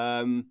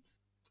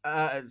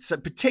 So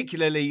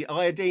particularly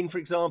iodine, for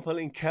example,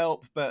 in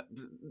kelp, but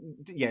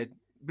yeah,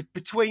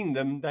 between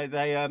them,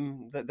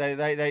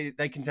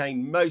 they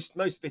contain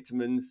most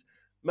vitamins,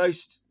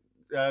 most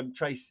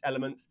trace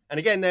elements, and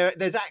again,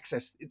 there's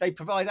access. They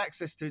provide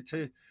access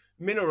to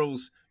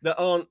minerals that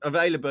aren't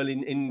available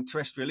in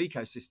terrestrial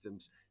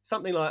ecosystems.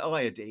 Something like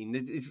iodine.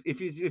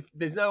 If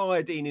there's no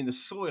iodine in the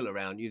soil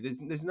around you,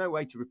 there's no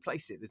way to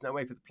replace it. There's no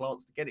way for the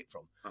plants to get it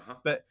from.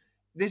 But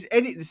the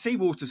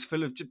seawater's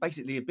full of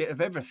basically a bit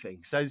of everything.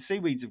 So the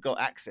seaweeds have got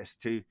access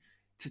to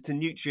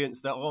nutrients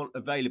that aren't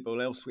available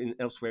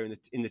elsewhere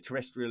in the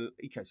terrestrial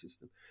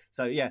ecosystem.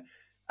 So yeah,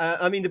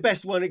 I mean the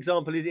best one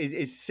example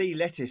is sea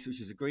lettuce,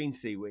 which is a green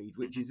seaweed,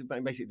 which is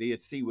basically a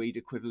seaweed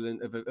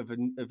equivalent of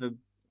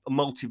a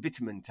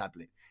multivitamin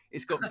tablet.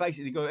 It's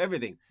basically got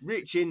everything,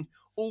 rich in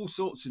all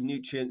sorts of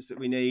nutrients that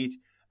we need.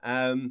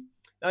 The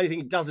only thing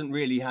it doesn't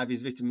really have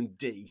is vitamin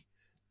D.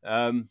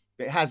 But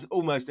It has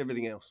almost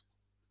everything else.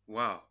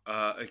 Wow.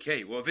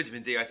 Okay. Well,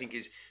 vitamin D, I think,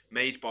 is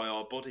made by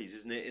our bodies,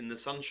 isn't it? In the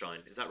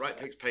sunshine, is that right? It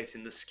takes place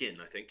in the skin,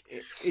 I think.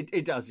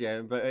 It does,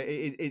 yeah, but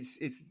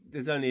it's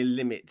there's only a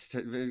limit,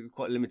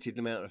 quite a limited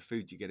amount of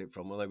food you get it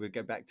from. Although we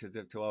go back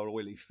to our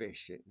oily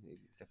fish, it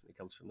definitely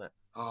comes from that.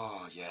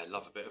 Oh yeah,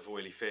 love a bit of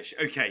oily fish.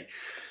 Okay.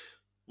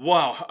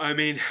 Wow. I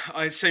mean,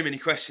 I had so many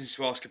questions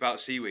to ask about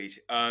seaweed.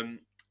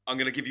 I'm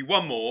going to give you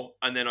one more,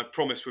 and then I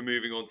promise we're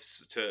moving on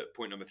to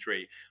point number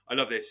 3. I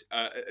love this.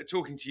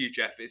 Talking to you,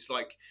 Geoff, it's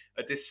like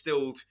a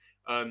distilled.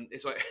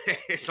 It's like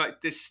it's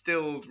like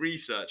distilled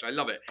research. I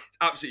love it. It's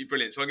absolutely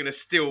brilliant. So I'm going to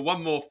steal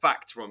one more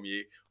fact from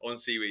you on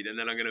seaweed, and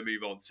then I'm going to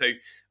move on. So,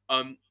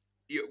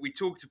 we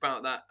talked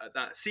about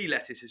that sea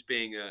lettuce as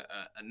being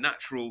a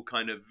natural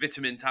kind of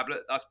vitamin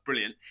tablet. That's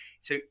brilliant.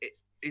 So,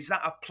 is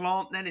that a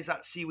plant then? Is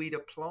that seaweed a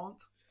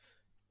plant?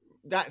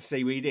 That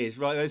seaweed is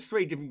right. There's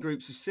 3 different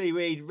groups of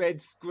seaweed: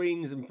 reds,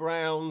 greens, and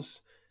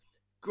browns.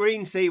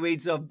 Green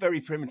seaweeds are very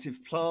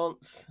primitive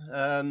plants.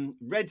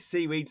 Red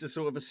seaweeds are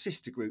sort of a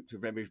sister group to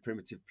very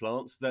primitive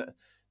plants that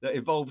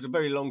evolved a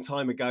very long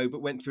time ago,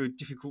 but went through a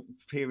difficult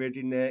period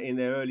in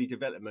their early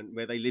development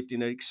where they lived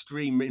in an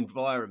extreme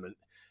environment,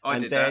 I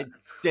and did that.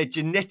 their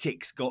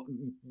genetics got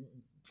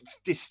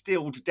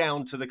distilled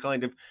down to the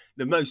kind of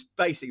the most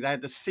basic. They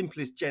had the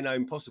simplest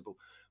genome possible.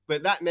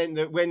 But that meant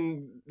that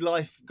when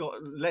life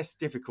got less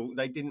difficult,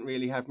 they didn't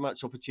really have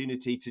much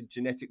opportunity to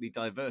genetically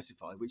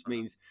diversify, which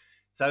means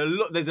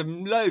there's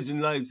loads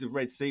and loads of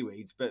red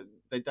seaweeds, but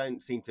they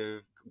don't seem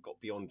to have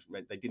got beyond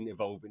red. They didn't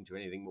evolve into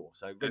anything more.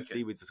 So red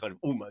seaweeds are kind of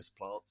almost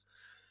plants.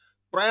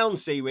 Brown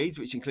seaweeds,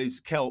 which includes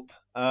kelp,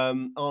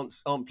 aren't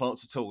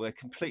plants at all. They're a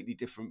completely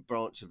different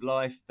branch of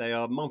life. They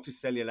are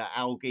multicellular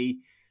algae,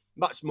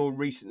 much more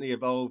recently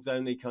evolved,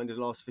 only kind of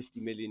last 50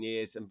 million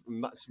years, and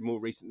much more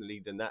recently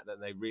than that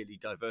they really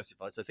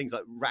diversified. So things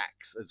like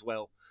racks as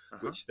well,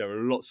 which there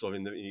are lots of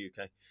in the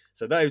UK.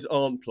 So those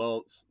aren't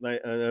plants,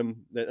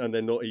 and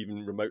they're not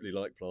even remotely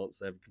like plants.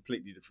 They have a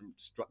completely different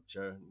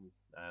structure.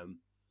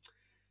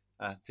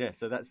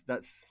 So that's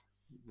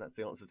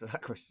the answer to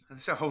that question.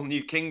 That's a whole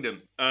new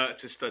kingdom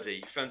to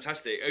study.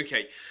 Fantastic.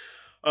 Okay.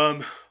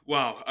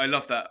 Wow, I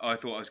love that. I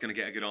thought I was going to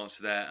get a good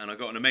answer there, and I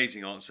got an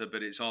amazing answer,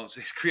 but it's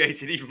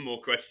created even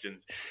more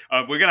questions.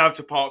 We're going to have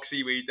to park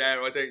seaweed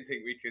there. I don't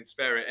think we can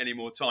spare it any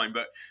more time,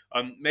 but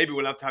maybe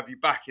we'll have to have you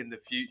back in the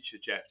future,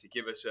 Geoff, to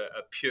give us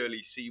a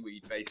purely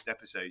seaweed-based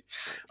episode.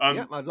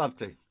 Yeah, I'd love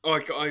to.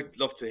 I'd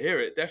love to hear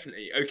it,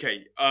 definitely.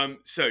 Okay,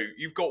 so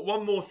you've got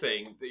one more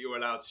thing that you're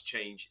allowed to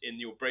change in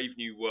your brave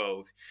new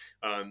world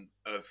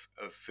of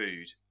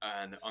food,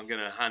 and I'm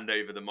going to hand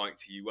over the mic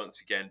to you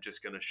once again.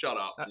 Just going to shut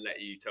up and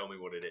let you tell me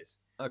what it is.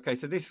 Okay,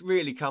 so this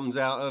really comes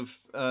out of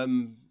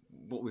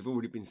what we've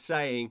already been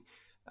saying.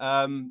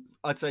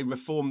 I'd say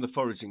reform the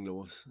foraging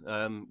laws,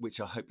 which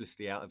are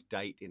hopelessly out of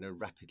date in a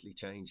rapidly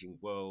changing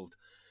world.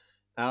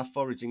 Our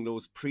foraging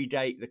laws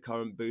predate the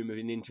current boom of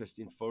interest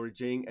in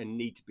foraging and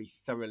need to be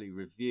thoroughly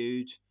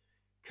reviewed.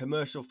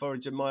 Commercial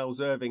forager Miles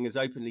Irving has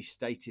openly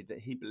stated that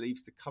he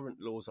believes the current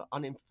laws are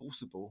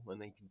unenforceable and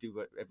they can do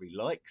whatever he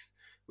likes,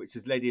 which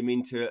has led him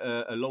into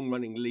a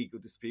long-running legal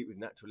dispute with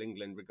Natural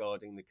England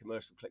regarding the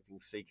commercial collecting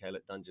of sea kale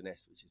at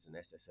Dungeness, which is an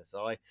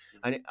SSSI.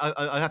 And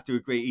I have to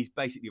agree, he's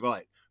basically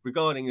right.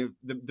 Regarding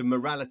the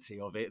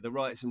morality of it, the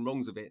rights and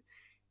wrongs of it,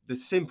 the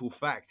simple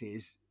fact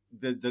is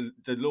the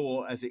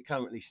law as it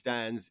currently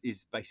stands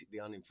is basically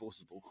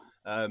unenforceable.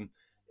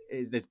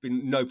 There's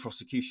been no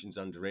prosecutions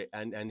under it,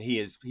 and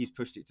he's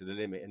pushed it to the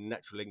limit, and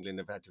Natural England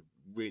have had to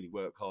really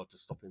work hard to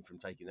stop him from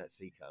taking that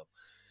sea kale.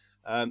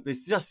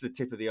 It's just the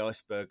tip of the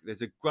iceberg.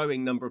 There's a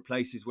growing number of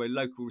places where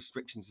local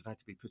restrictions have had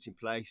to be put in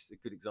place. A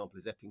good example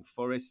is Epping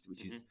Forest,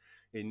 which is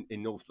in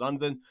North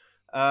London.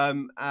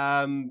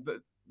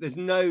 But there's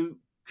no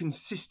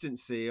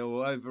consistency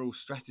or overall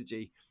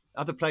strategy.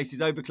 Other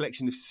places,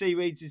 overcollection of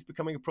seaweeds is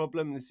becoming a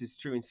problem. This is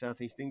true in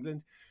southeast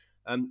England.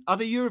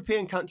 Other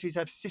European countries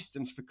have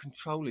systems for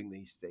controlling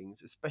these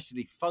things,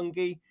 especially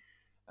fungi.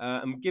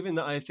 And given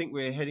that I think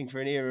we're heading for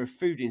an era of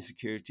food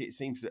insecurity, it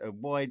seems that a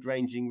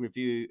wide-ranging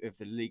review of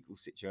the legal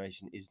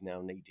situation is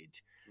now needed.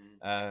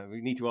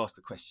 We need to ask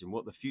the question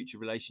what the future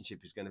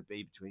relationship is going to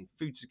be between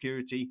food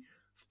security,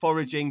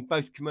 foraging,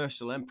 both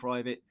commercial and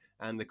private,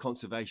 and the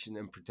conservation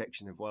and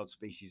protection of wild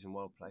species and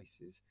wild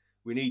places.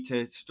 We need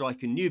to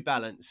strike a new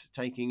balance,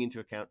 taking into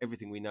account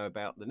everything we know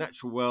about the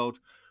natural world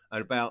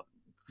and about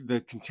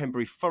the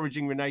contemporary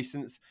foraging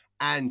renaissance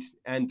and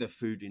the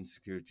food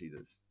insecurity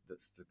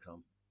that's to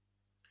come.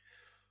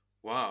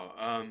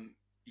 Wow.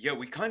 Yeah,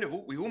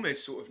 we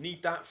almost sort of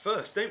need that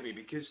first, don't we?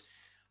 Because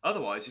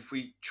otherwise, if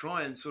we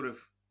try and sort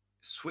of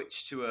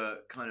switch to a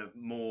kind of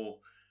more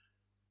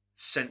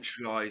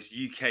centralized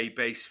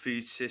UK-based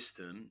food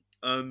system,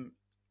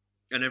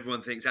 and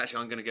everyone thinks,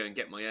 actually, I'm going to go and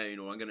get my own,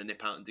 or I'm going to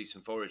nip out and do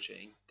some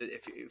foraging. That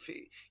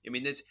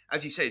there's,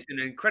 as you say, it's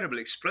been an incredible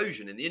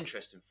explosion in the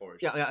interest in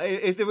foraging.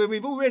 Yeah.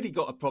 We've already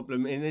got a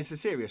problem, and it's a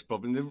serious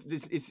problem.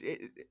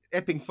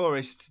 Epping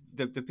Forest,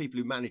 the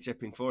people who manage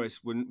Epping Forest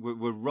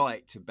were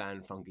right to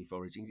ban fungi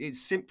foraging. It's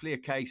simply a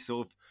case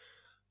of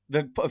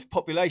of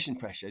population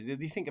pressure.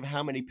 You think of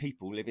how many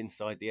people live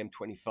inside the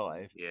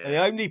M25, Yeah. and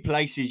the only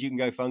places you can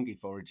go fungi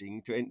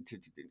foraging to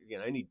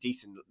any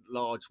decent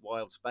large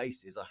wild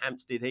spaces are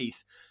Hampstead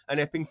Heath and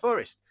Epping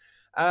Forest,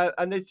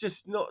 and there's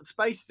just not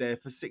space there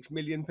for 6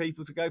 million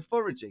people to go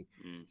foraging.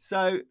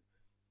 So,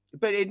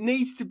 but it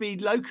needs to be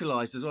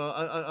localized as well.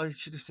 I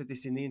should have said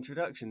this in the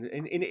introduction.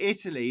 In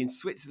Italy, in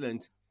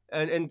Switzerland,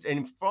 and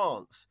in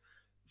France,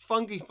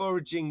 fungi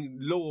foraging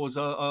laws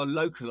are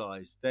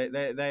localized.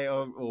 They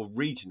are or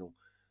regional.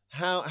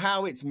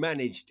 How it's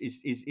managed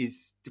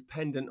is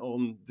dependent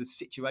on the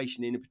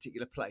situation in a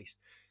particular place.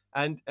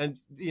 And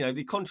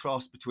the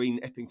contrast between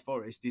Epping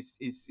Forest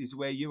is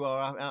where you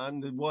are out in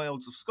the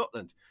wilds of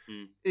Scotland.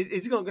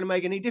 It's not going to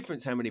make any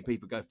difference how many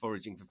people go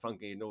foraging for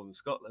fungi in northern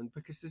Scotland,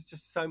 because there's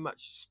just so much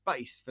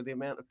space for the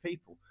amount of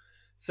people.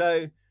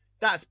 So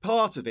that's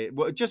part of it.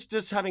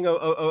 Just having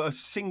a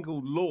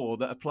single law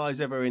that applies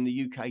everywhere in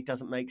the UK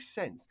doesn't make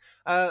sense.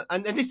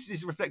 And this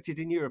is reflected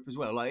in Europe as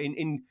well. Like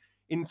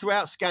in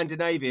throughout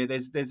Scandinavia,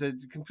 there's a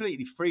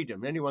completely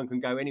freedom. Anyone can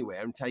go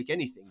anywhere and take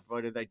anything,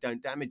 provided they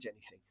don't damage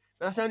anything.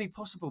 But that's only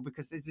possible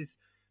because there's this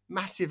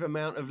massive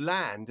amount of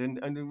land and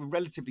a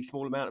relatively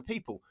small amount of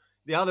people.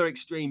 The other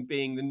extreme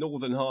being the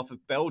northern half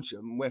of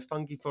Belgium, where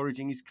fungi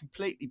foraging is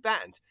completely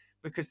banned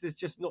because there's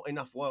just not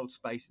enough wild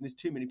space and there's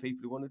too many people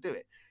who want to do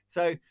it.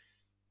 So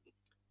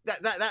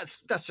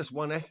that's just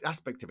one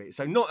aspect of it.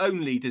 So not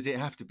only does it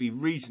have to be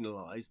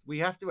regionalised, we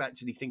have to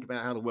actually think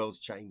about how the world's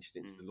changed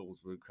since the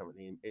laws we're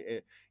currently in.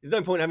 There's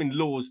no point having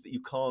laws that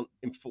you can't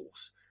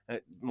enforce.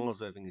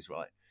 Miles Irving is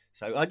right.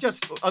 So I'm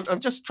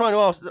just trying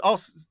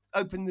to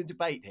open the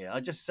debate here.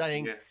 I'm just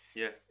saying,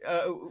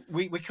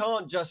 we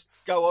can't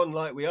just go on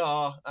like we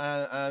are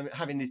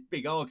having this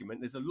big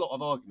argument. There's a lot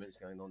of arguments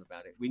going on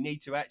about it. We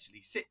need to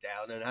actually sit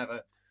down and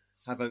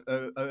have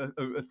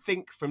a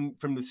think from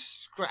the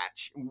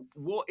scratch.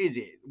 What is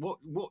it?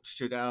 What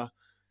should our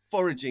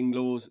foraging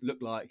laws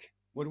look like?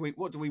 What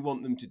do we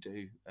want them to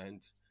do,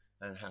 and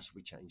how should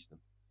we change them?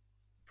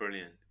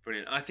 Brilliant.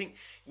 I think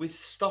with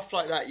stuff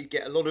like that, you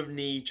get a lot of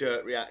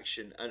knee-jerk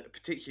reaction, and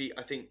particularly,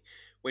 I think,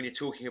 when you're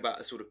talking about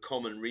a sort of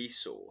common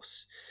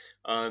resource,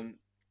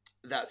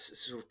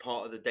 that's sort of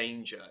part of the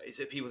danger, is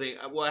that people think,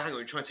 well, hang on,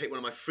 you're trying to take one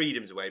of my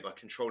freedoms away by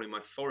controlling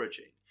my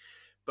foraging.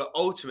 But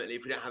ultimately,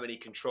 if we don't have any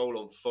control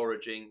on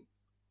foraging,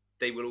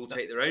 they will all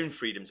take their own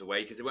freedoms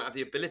away because they won't have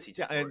the ability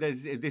to.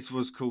 This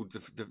was called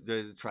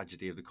the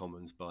Tragedy of the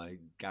Commons by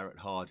Garrett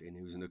Hardin,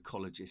 who was an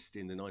ecologist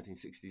in the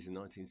 1960s and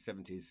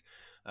 1970s,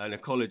 an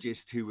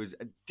ecologist who was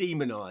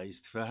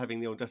demonised for having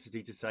the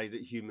audacity to say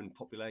that human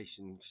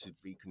population should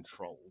be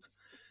controlled.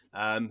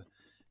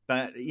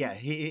 But yeah,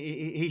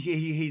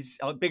 his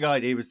big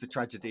idea was the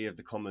tragedy of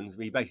the commons.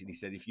 He basically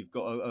said if you've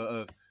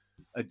got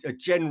a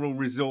general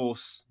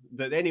resource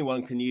that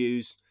anyone can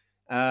use,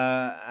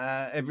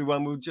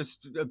 everyone will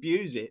just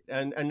abuse it,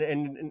 and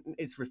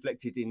it's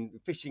reflected in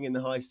fishing in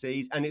the high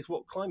seas, and it's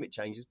what climate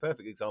change is a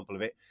perfect example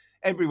of it.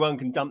 Everyone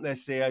can dump their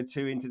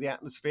CO2 into the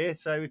atmosphere,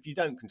 so if you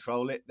don't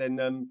control it,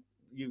 then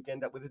you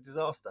end up with a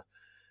disaster.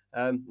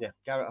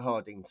 Garrett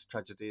Harding's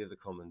Tragedy of the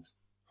Commons.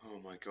 Oh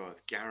my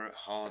God, Garrett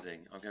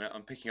Harding!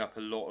 I'm picking up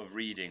a lot of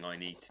reading I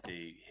need to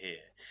do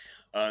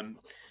here.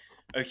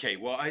 Okay,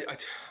 well,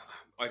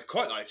 I'd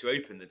quite like to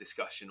open the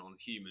discussion on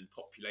human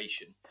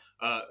population,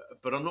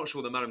 but I'm not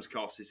sure the Madam's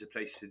Cast is the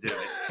place to do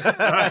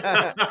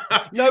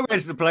it.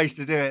 Nowhere's the place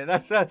to do it.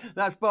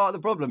 That's part of the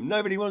problem.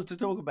 Nobody wants to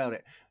talk about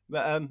it.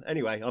 But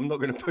anyway, I'm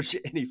not going to push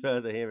it any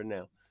further here and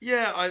now.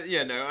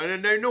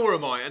 No, nor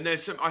am I. And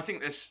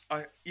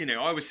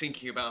I was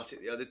thinking about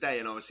it the other day,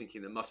 and I was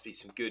thinking there must be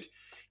some good,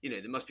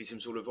 there must be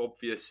some sort of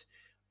obvious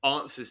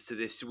answers to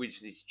this. So we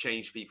just need to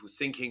change people's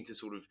thinking to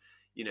sort of,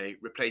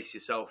 replace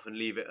yourself and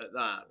leave it at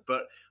that.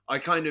 But I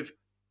kind of,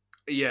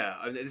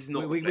 this is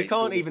not. We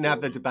can't even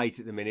have the debate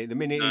at the minute.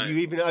 If you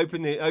even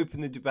open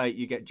the debate,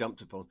 you get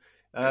jumped upon.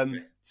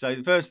 Okay. So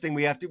the first thing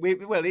we have to,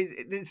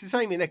 it's the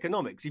same in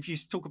economics. If you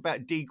talk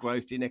about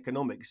degrowth in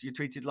economics, you're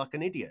treated like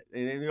an idiot.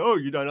 Oh,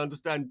 you don't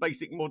understand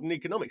basic modern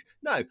economics.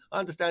 No, I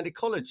understand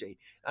ecology,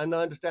 and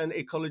I understand that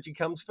ecology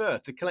comes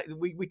first.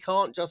 We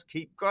can't just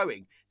keep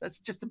growing. That's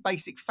just a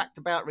basic fact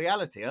about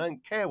reality. I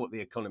don't care what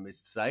the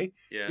economists say.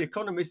 Yeah. The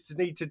economists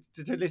need to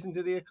listen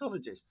to the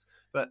ecologists.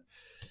 But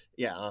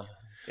yeah.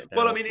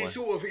 Well, I mean, it's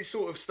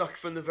sort of stuck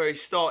from the very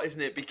start,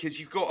 isn't it? Because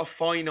you've got a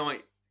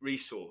finite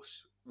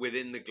resource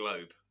within the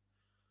globe,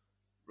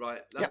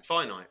 right? That's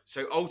finite.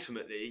 So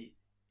ultimately,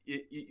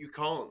 you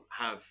can't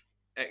have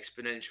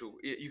exponential.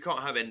 You can't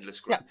have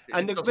endless growth. Yeah,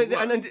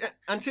 and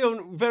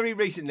until very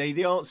recently,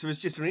 the answer is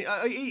just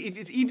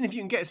even if you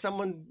can get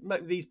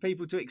these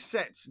people to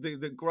accept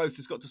that growth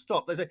has got to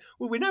stop, they say,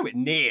 well, we're nowhere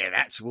near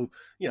actual.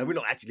 We're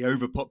not actually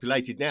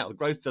overpopulated now. The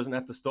growth doesn't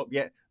have to stop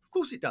yet. Of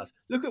course it does.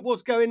 Look at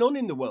what's going on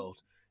in the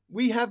world.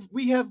 We have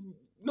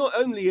not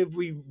only have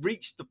we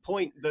reached the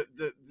point that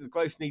the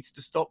growth needs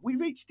to stop, we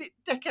reached it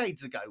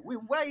decades ago. We're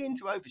way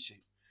into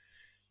overshoot.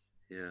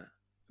 Yeah,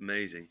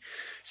 amazing.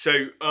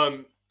 So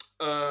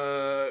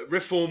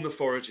Reform the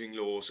foraging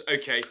laws.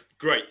 Okay,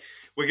 great.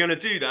 We're going to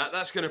do that.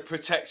 That's going to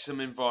protect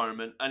some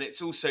environment, and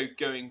it's also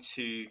going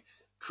to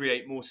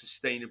create more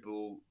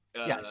sustainable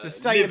Yeah, living.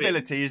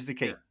 sustainability is the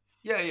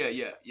Yeah,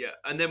 key. yeah.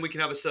 And then we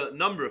can have a certain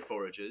number of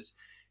foragers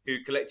who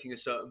are collecting a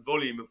certain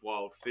volume of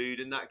wild food,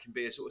 and that can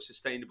be a sort of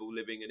sustainable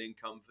living and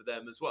income for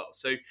them as well.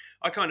 So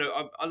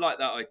I like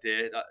that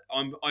idea. That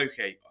I'm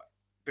okay.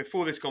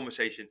 Before this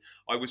conversation,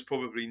 I was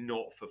probably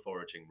not for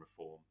foraging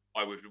reform.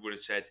 I would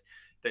have said,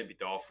 "Don't be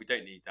daft. We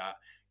don't need that."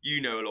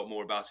 You know a lot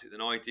more about it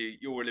than I do.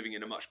 You're living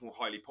in a much more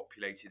highly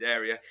populated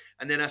area.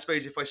 And then I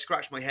suppose if I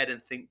scratch my head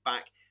and think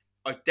back,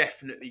 I've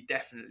definitely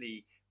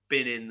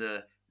been in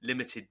the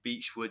limited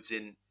beach woods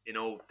in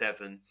old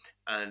Devon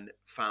and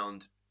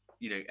found,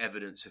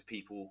 evidence of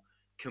people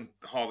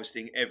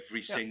harvesting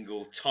every Yeah.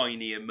 single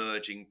tiny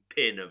emerging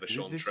pin of a This is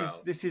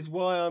chanterelle. this is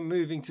why I'm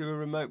moving to a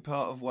remote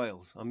part of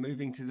Wales. I'm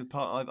moving to the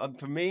part.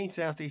 For me,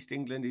 southeast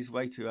England is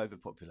way too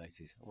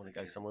overpopulated. I want to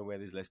go Okay. somewhere where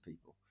there's less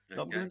people.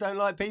 Not because I Okay. don't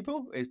like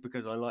people. It's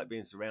because I like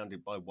being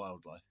surrounded by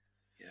wildlife.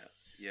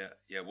 Yeah.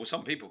 Well,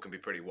 some people can be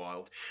pretty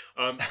wild,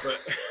 but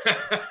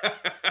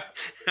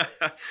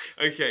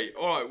okay.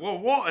 All right. Well,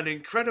 what an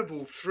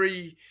incredible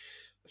three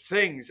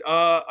things.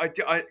 I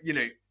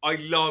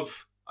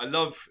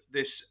love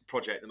this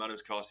project, the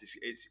Madam's Cast.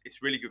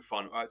 It's really good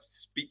fun. I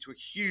speak to a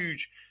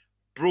huge,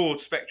 broad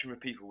spectrum of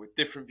people with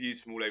different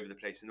views from all over the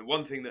place. And the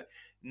one thing that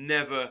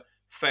never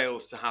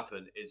fails to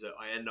happen is that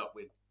I end up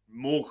with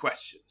more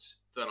questions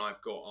than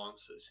I've got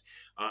answers,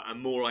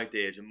 and more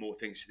ideas and more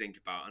things to think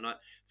about. And I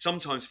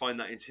sometimes find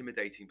that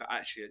intimidating, but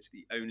actually, it's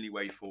the only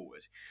way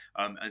forward.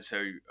 And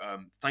so,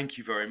 thank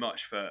you very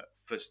much for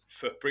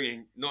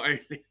bringing not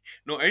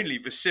only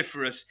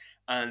vociferous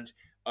and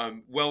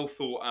well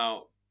thought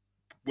out,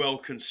 well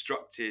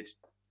constructed,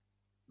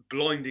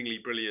 blindingly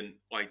brilliant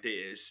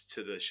ideas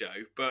to the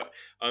show, but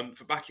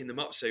for backing them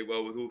up so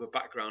well with all the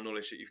background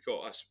knowledge that you've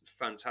got. That's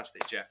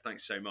fantastic, Geoff.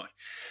 Thanks so much.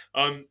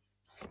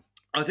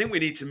 I think we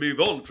need to move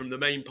on from the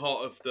main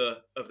part of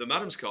the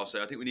Madam's Cast.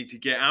 I think we need to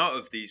get out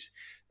of these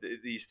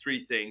three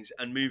things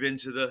and move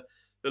into the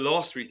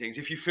last three things.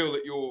 If you feel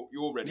that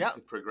you're ready Yeah.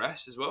 to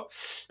progress as well,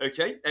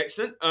 okay,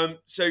 excellent.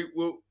 So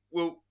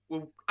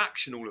we'll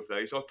action all of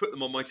those. I've put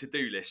them on my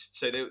to-do list,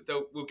 so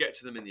we'll get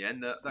to them in the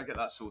end. They'll get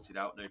that sorted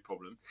out, no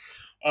problem.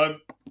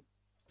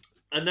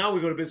 And now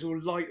we've got a bit sort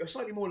of a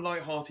slightly more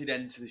light-hearted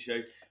end to the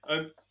show.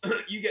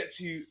 You get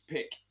to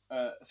pick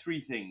another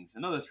three things.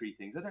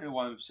 I don't know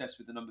why I'm obsessed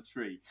with the number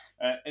three.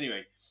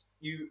 Anyway,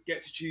 you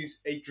get to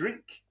choose a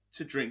drink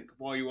to drink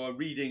while you are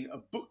reading a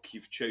book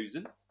you've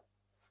chosen,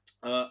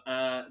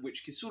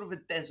 which is sort of a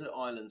desert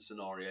island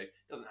scenario. It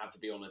doesn't have to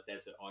be on a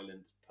desert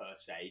island per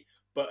se,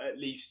 but at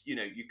least, you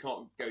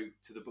can't go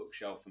to the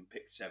bookshelf and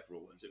pick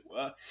several, as it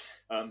were.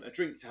 A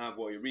drink to have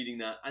while you're reading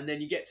that, and then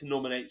you get to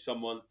nominate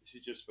someone. This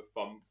is just for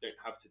fun, you don't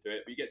have to do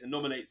it, but you get to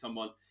nominate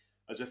someone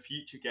as a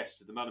future guest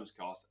of the Madam's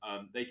Cast.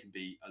 They can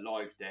be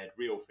alive, dead,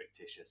 real,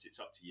 fictitious. It's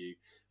up to you.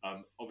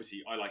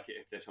 Obviously, I like it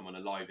if there's someone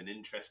alive and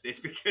interested,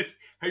 because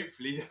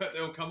hopefully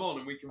they'll come on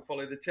and we can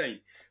follow the chain.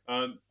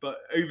 But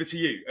over to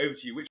you.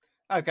 Which?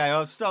 Okay,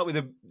 I'll start with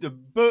the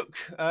book.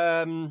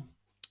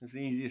 It's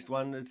the easiest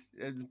one.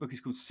 The book is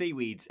called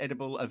Seaweeds: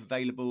 Edible,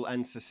 Available,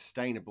 and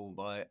Sustainable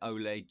by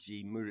Ole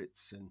G.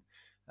 Muritzen,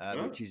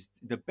 which is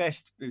the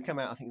best. It came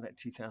out, I think, about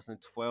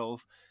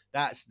 2012.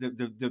 That's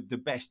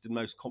the best and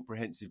most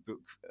comprehensive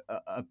book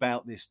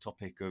about this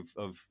topic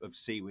of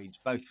seaweeds,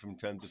 both from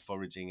terms of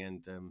foraging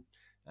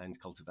and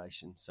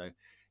cultivation. So,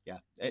 yeah,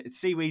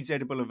 Seaweeds: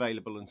 Edible,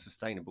 Available, and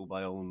Sustainable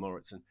by Ole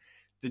Muritzen.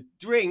 The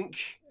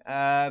drink.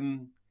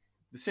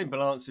 The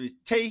simple answer is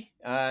tea,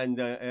 and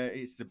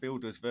it's the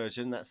builder's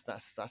version. That's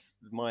the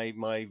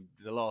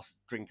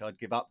last drink I'd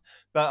give up.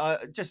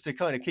 But just to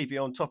kind of keep you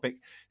on topic,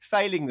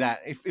 failing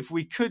that,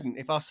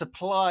 if our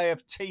supply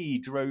of tea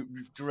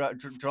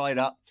dried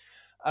up,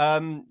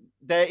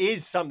 there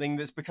is something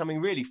that's becoming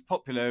really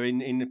popular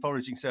in the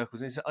foraging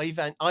circles. It's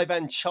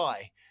Ivan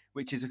chai,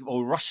 which is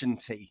or Russian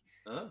tea.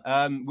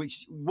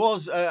 Which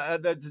was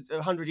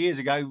 100 years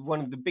ago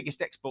one of the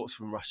biggest exports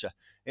from Russia.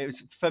 It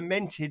was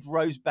fermented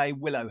rosebay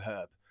willow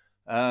herb.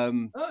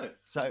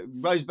 So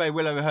rosebay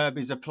willow herb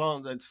is a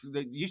plant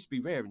that used to be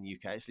rare in the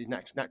UK. Actually,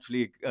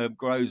 naturally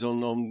grows on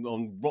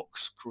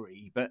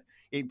rockscree, but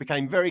it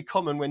became very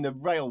common when the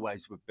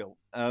railways were built.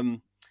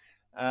 And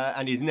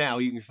is now,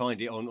 you can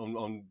find it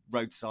on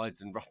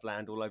roadsides and rough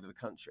land all over the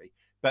country.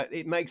 But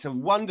it makes a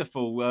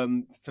wonderful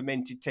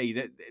fermented tea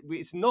that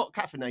it's not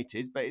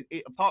caffeinated, but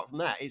apart from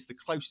that, it's the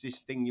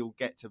closest thing you'll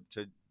get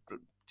to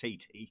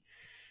tea.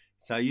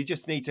 So you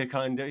just need to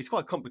it's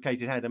quite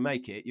complicated how to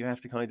make it. You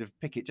have to kind of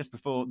pick it just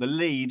before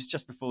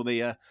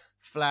the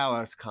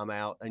flowers come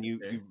out, and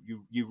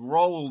you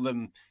roll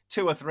them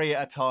 2 or 3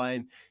 at a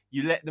time.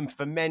 You let them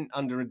ferment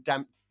under a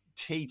damp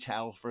tea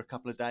towel for a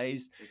couple of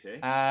days,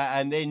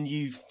 and then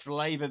you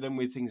flavour them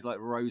with things like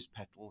rose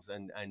petals,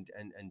 and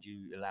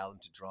you allow them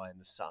to dry in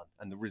the sun,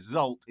 and the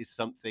result is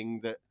something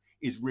that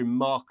is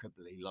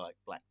remarkably like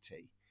black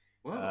tea.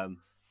 Wow.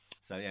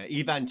 So yeah,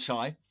 Ivan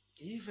chai.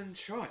 Even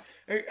try.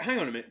 Oh, hang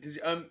on a minute.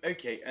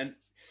 Okay, and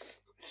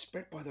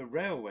spread by the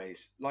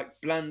railways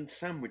like bland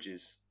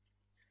sandwiches.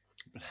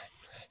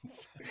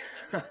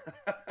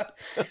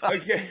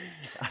 Okay,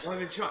 I'm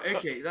in try.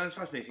 Okay, that's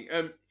fascinating.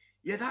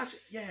 Yeah.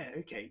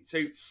 Okay,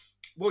 so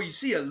well, you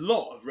see a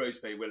lot of rose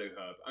bay willow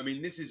herb. I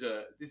mean, this is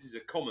a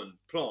common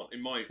plant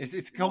in my It's in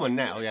my common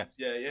now, yeah.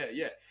 grounds.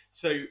 Yeah.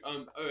 So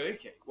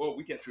okay. Well,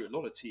 we get through a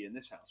lot of tea in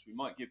this house. We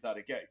might give that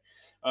a go.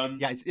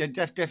 Yeah,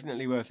 it's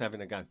definitely worth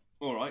having a go.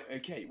 All right,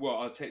 okay. Well,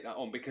 I'll take that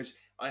on because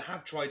I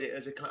have tried it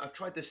as a kind. I've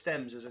tried the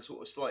stems as a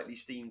sort of slightly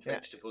steamed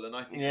vegetable, and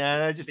I think Yeah,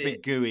 they're just a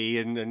bit gooey,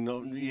 and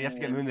you have to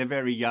get them yeah, when they're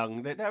very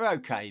young. They're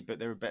okay, but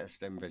they're better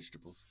stem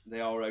vegetables.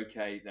 they are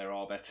okay. There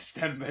are better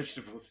stem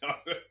vegetables.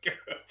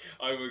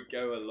 I would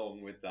go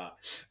along with that.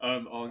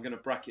 I'm going to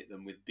bracket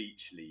them with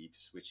beech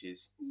leaves, which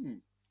is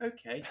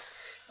okay.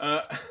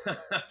 Uh,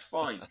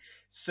 fine.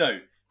 So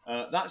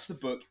that's the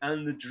book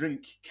and the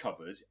drink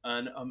covered,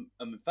 and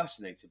I'm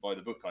fascinated by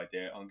the book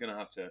idea. I'm going to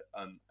have to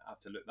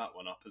look that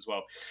one up as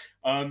well.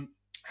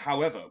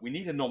 However, we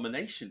need a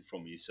nomination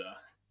from you, sir.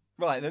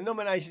 Right, the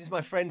nomination is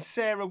my friend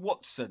Sarah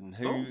Watson,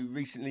 who Oh.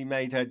 recently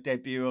made her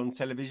debut on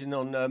television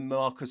on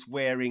Marcus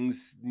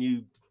Waring's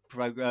new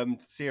program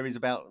series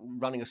about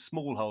running a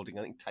small holding.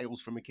 I think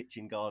Tales from a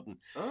Kitchen Garden.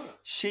 Ah.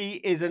 She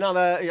is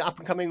another up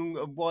and coming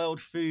wild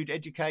food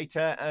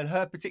educator, and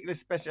her particular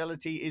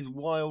speciality is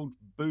wild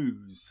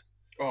booze.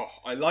 Oh,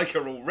 I like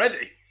her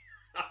already.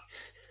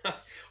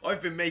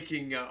 I've been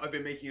making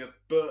a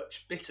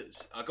birch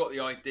bitters. I got the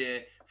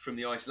idea from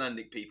the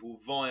Icelandic people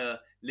via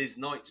Liz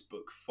Knight's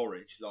book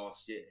Forage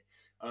last year,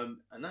 and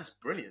that's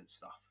brilliant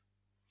stuff.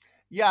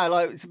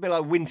 Yeah, it's a bit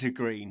like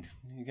wintergreen.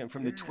 You get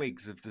from the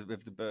twigs of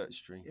the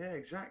birch tree. Yeah,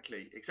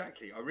 exactly.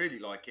 I really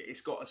like it.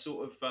 It's got a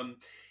sort of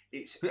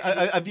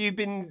Have you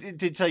been?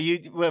 Did so you?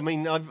 Well, I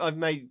mean, I've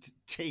made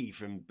tea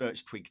from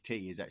birch twig.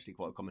 Tea is actually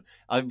quite common.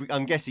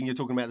 I'm guessing you're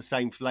talking about the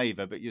same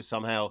flavour, but you're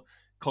somehow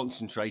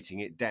concentrating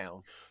it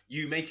down.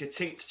 You make a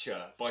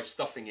tincture by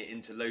stuffing it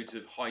into loads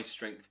of high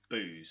strength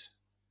booze.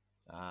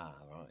 Ah,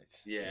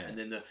 right. Yeah, and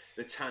then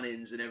the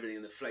tannins and everything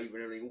and the flavour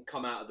and everything all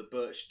come out of the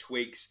birch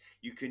twigs.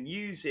 You can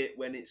use it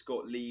when it's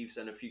got leaves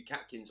and a few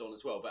catkins on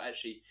as well. But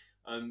actually,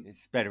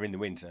 it's better in the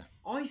winter.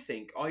 I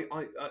think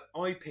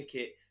I pick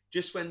it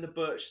just when the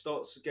birch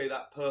starts to go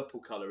that purple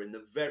colour in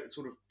the very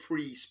sort of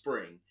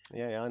pre-spring.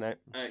 Yeah, I know.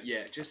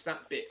 Yeah, just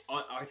that bit.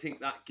 I think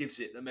that gives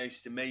it the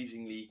most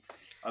amazingly.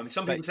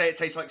 Some people say it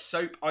tastes like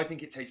soap. I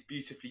think it tastes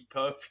beautifully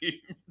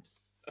perfumed.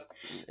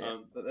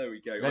 But there we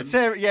go.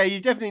 Sarah, yeah,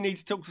 you definitely need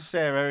to talk to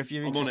Sarah if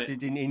you're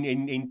interested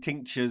in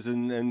tinctures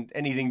and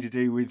anything to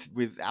do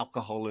with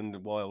alcohol and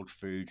wild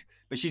food.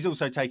 But she's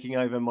also taking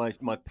over my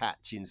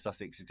patch in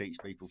Sussex to teach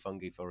people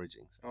fungi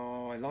foraging. So.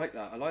 Oh, I like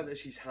that. I like that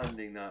she's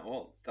handing that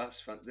on.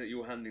 That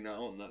you're handing that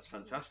on. That's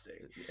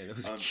fantastic. Yeah, there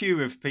was a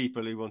queue of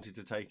people who wanted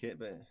to take it,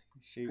 but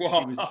she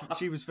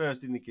was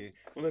first in the queue.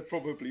 Well, there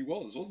probably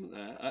wasn't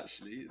there?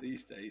 Actually,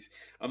 these days,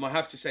 I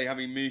have to say,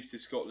 having moved to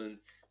Scotland,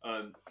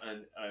 and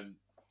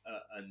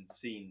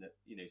seen that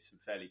some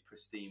fairly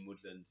pristine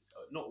woodland,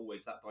 not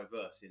always that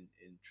diverse in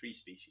tree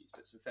species,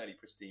 but some fairly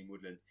pristine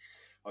woodland.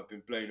 I've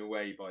been blown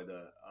away by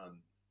the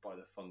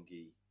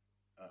fungi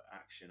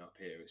action up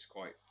here. It's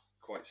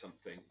quite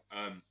something.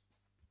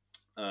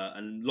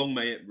 And long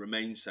may it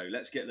remain so.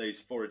 Let's get those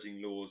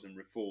foraging laws and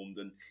reformed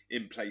and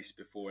in place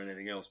before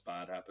anything else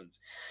bad happens.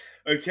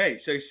 Okay,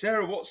 so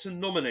Sarah Watson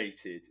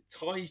nominated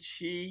Tai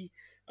Chi.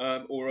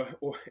 Or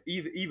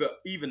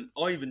even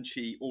Ivan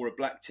Chi or a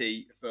black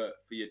tea for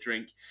your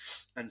drink,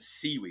 and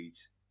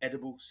seaweeds,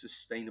 edible,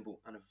 sustainable,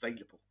 and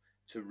available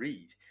to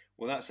read.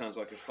 Well, that sounds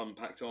like a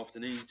fun-packed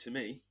afternoon to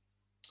me.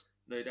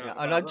 No doubt.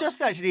 And I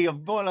just actually,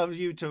 while I was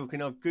you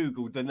talking, I've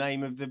googled the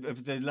name of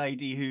the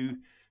lady who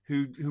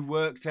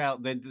worked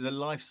out the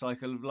life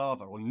cycle of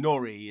lava, or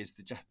nori is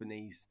the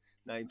Japanese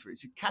name for it.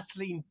 It's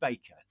Kathleen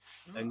Baker,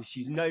 and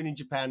she's known in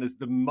Japan as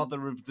the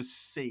Mother of the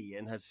Sea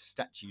and has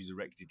statues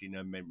erected in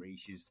her memory.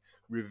 She's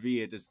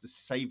revered as the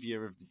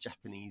saviour of the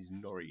Japanese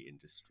nori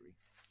industry.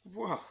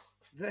 Wow,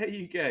 there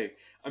you go.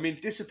 I mean,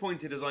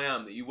 disappointed as I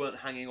am that you weren't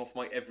hanging off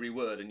my every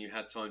word and you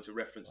had time to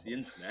reference the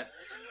internet.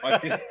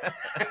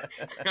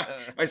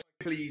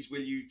 Please,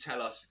 will you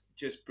tell us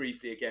just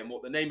briefly again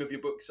what the name of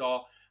your books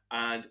are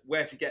and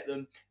where to get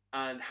them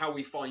and how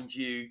we find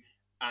you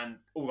and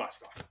all that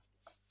stuff?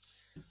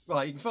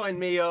 Right, you can find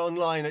me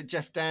online at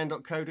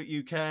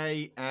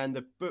geoffdann.co.uk, and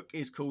the book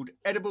is called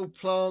Edible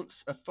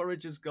Plants, A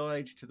Forager's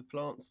Guide to the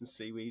Plants and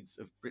Seaweeds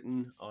of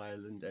Britain,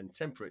 Ireland and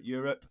Temperate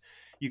Europe.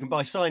 You can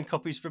buy signed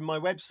copies from my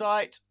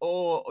website,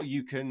 or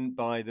you can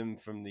buy them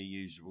from the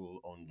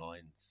usual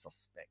online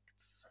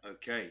suspects.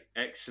 Okay,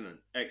 excellent.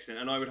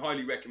 And I would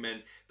highly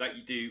recommend that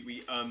you do.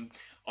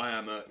 I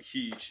am a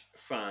huge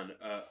fan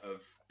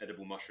of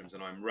edible mushrooms,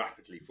 and I'm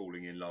rapidly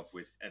falling in love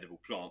with edible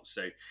plants.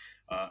 So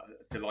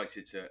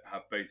delighted to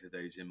have both of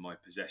those in my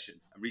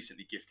possession. I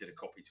recently gifted a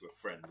copy to a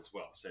friend as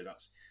well, so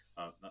that's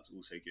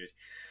also good.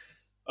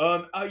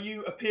 Are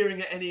you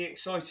appearing at any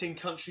exciting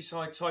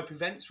countryside type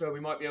events where we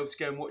might be able to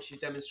go and watch you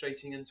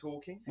demonstrating and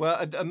talking? Well,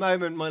 at the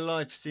moment, my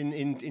life's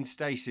in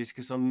stasis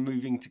because I'm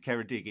moving to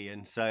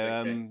Ceredigion. So,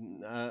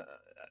 Okay.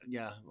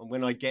 yeah,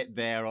 when I get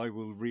there, I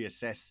will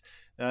reassess.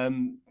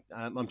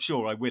 I'm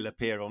sure I will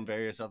appear on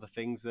various other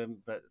things,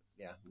 but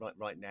yeah,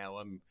 right now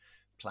I'm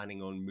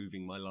planning on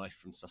moving my life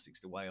from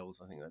Sussex to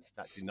Wales. I think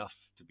that's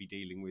enough to be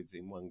dealing with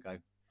in one go.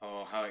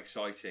 Oh, how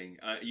exciting!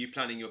 Are you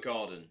planning your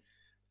garden?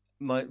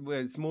 Well,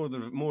 it's more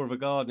of a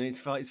garden. It's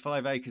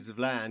 5 acres of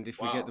land.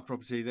 If we get the Wow.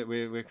 property that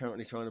we're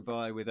currently trying to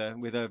buy with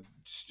a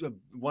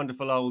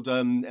wonderful old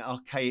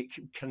archaic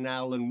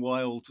canal and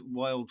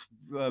wildlife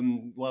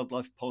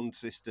pond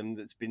system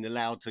that's been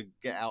allowed to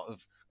get out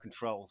of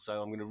control.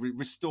 So I'm going to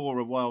restore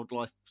a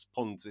wildlife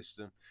pond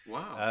system.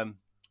 Wow.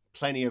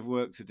 Plenty of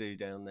work to do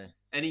down there.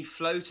 Any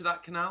flow to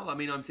that canal? I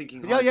mean, I'm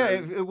thinking Yeah,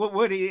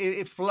 hydro.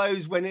 it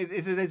flows when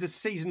there's a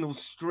seasonal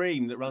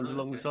stream that runs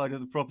along the Okay. side of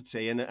the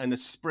property and a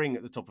spring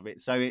at the top of it.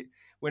 So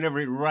whenever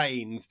it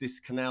rains, this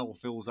canal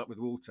fills up with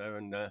water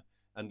and the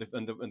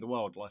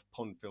wildlife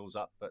pond fills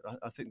up. But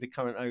I think the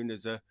current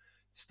owners are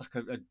stuck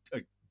a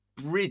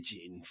bridge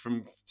in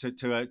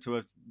to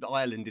a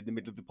island in the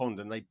middle of the pond,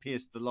 and they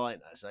pierced the liner.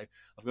 So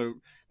I've got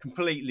to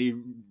completely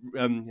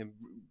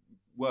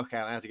work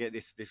out how to get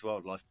this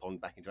wildlife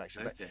pond back into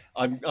action. Okay.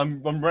 But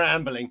I'm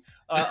rambling.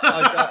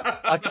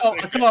 I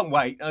can't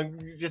wait. I'm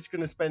just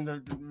going to spend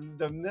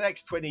the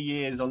next 20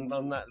 years on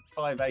that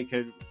 5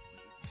 acre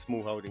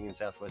small holding in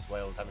southwest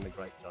Wales, having a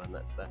great time.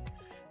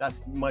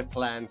 That's my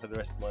plan for the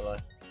rest of my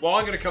life. Well,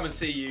 I'm going to come and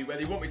see you,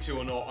 whether you want me to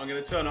or not. I'm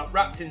going to turn up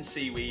wrapped in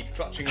seaweed,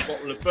 clutching a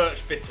bottle of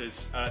birch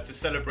bitters to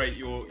celebrate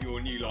your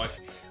new life.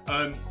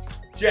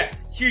 Geoff,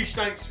 huge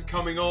thanks for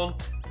coming on.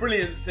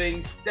 Brilliant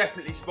things,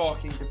 definitely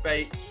sparking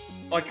debate.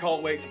 I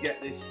can't wait to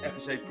get this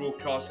episode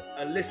broadcast.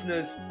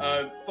 Listeners,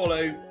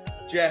 follow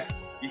Geoff.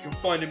 You can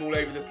find him all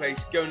over the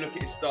place. Go and look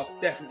at his stuff.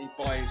 Definitely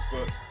buy his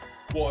book.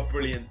 What a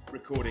brilliant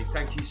recording.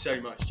 Thank you so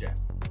much, Geoff.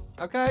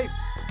 Okay,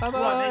 bye-bye.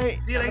 Right, mate.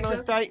 See you later. Have a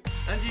nice day.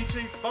 And you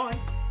too. Bye.